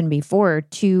I mentioned before,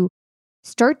 to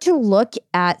start to look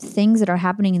at things that are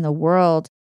happening in the world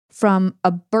from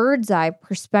a bird's eye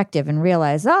perspective and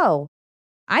realize, oh,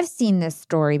 I've seen this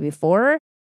story before.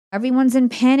 Everyone's in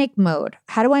panic mode.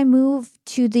 How do I move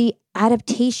to the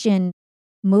adaptation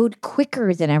mode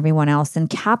quicker than everyone else and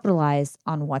capitalize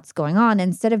on what's going on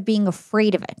instead of being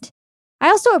afraid of it? I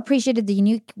also appreciated the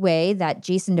unique way that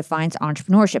Jason defines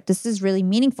entrepreneurship. This is really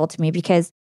meaningful to me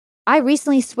because I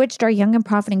recently switched our Young and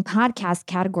Profiting podcast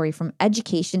category from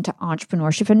education to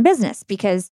entrepreneurship and business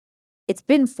because it's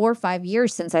been 4 or 5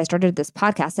 years since I started this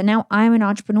podcast. And now I'm an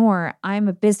entrepreneur. I'm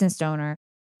a business owner.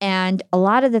 And a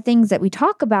lot of the things that we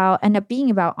talk about end up being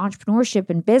about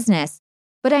entrepreneurship and business.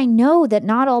 But I know that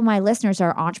not all my listeners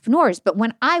are entrepreneurs. But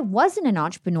when I wasn't an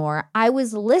entrepreneur, I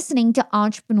was listening to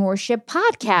entrepreneurship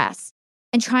podcasts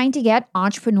and trying to get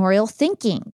entrepreneurial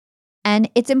thinking. And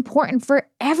it's important for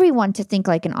everyone to think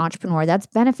like an entrepreneur. That's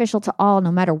beneficial to all,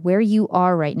 no matter where you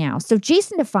are right now. So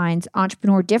Jason defines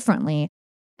entrepreneur differently,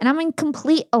 and I'm in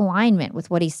complete alignment with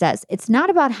what he says. It's not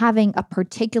about having a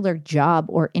particular job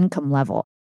or income level.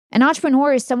 An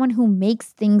entrepreneur is someone who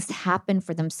makes things happen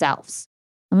for themselves.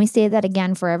 Let me say that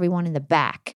again for everyone in the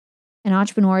back. An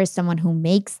entrepreneur is someone who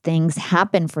makes things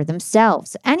happen for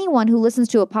themselves. Anyone who listens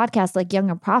to a podcast like Young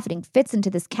and Profiting fits into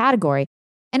this category.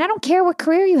 And I don't care what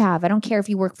career you have. I don't care if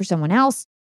you work for someone else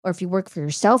or if you work for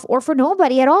yourself or for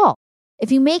nobody at all.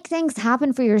 If you make things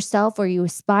happen for yourself or you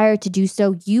aspire to do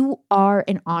so, you are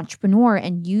an entrepreneur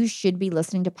and you should be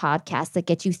listening to podcasts that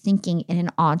get you thinking in an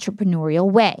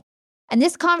entrepreneurial way. And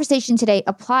this conversation today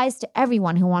applies to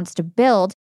everyone who wants to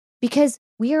build because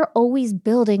we are always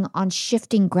building on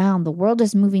shifting ground. The world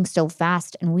is moving so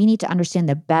fast and we need to understand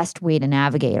the best way to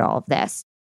navigate all of this.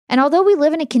 And although we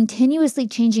live in a continuously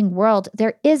changing world,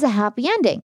 there is a happy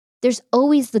ending. There's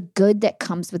always the good that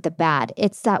comes with the bad.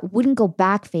 It's that wouldn't go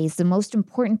back phase, the most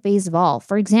important phase of all.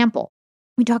 For example,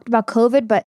 we talked about COVID,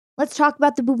 but let's talk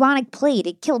about the bubonic plague.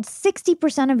 It killed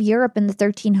 60% of Europe in the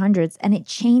 1300s, and it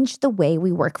changed the way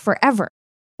we work forever.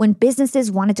 When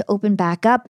businesses wanted to open back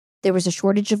up, there was a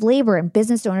shortage of labor, and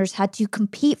business owners had to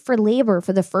compete for labor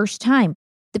for the first time.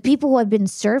 The people who had been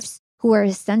serfs, who are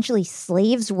essentially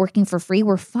slaves working for free,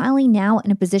 were finally now in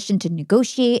a position to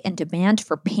negotiate and demand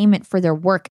for payment for their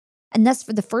work. And thus,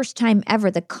 for the first time ever,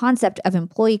 the concept of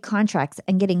employee contracts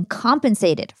and getting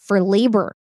compensated for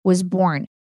labor was born.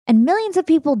 And millions of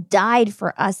people died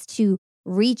for us to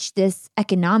reach this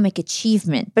economic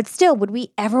achievement. But still, would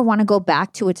we ever want to go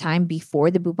back to a time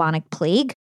before the bubonic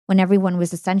plague, when everyone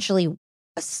was essentially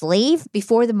a slave,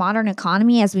 before the modern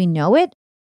economy as we know it?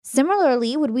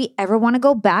 Similarly, would we ever want to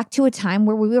go back to a time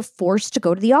where we were forced to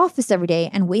go to the office every day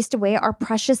and waste away our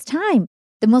precious time,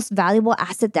 the most valuable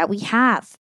asset that we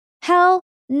have? Hell,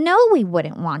 no, we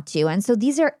wouldn't want to. And so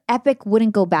these are epic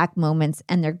wouldn't go back moments,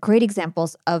 and they're great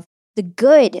examples of the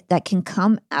good that can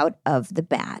come out of the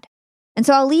bad. And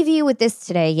so I'll leave you with this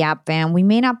today, Yap fam. We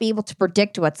may not be able to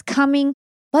predict what's coming,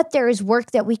 but there is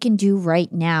work that we can do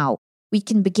right now. We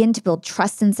can begin to build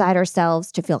trust inside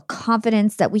ourselves, to feel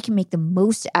confidence that we can make the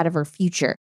most out of our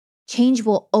future. Change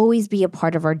will always be a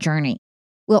part of our journey.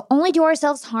 We'll only do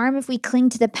ourselves harm if we cling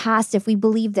to the past, if we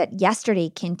believe that yesterday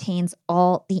contains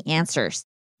all the answers.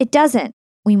 It doesn't.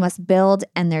 We must build,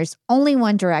 and there's only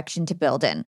one direction to build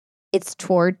in. It's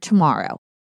toward tomorrow.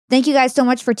 Thank you guys so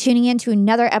much for tuning in to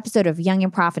another episode of Young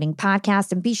and Profiting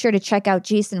Podcast, and be sure to check out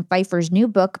Jason Feifer's new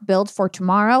book, Build for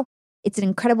Tomorrow. It's an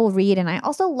incredible read, and I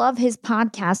also love his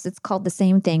podcast. It's called the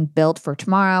same thing, Build for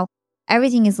Tomorrow.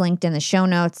 Everything is linked in the show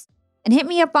notes. And hit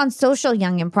me up on social,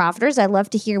 Young and Profiters. I'd love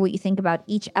to hear what you think about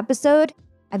each episode.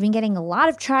 I've been getting a lot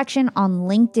of traction on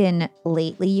LinkedIn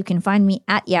lately. You can find me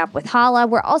at Yap with Hala.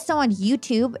 We're also on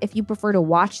YouTube. If you prefer to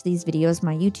watch these videos,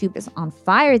 my YouTube is on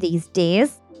fire these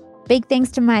days. Big thanks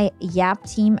to my Yap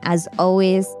team as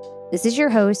always. This is your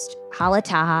host, Hala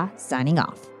Taha, signing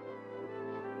off.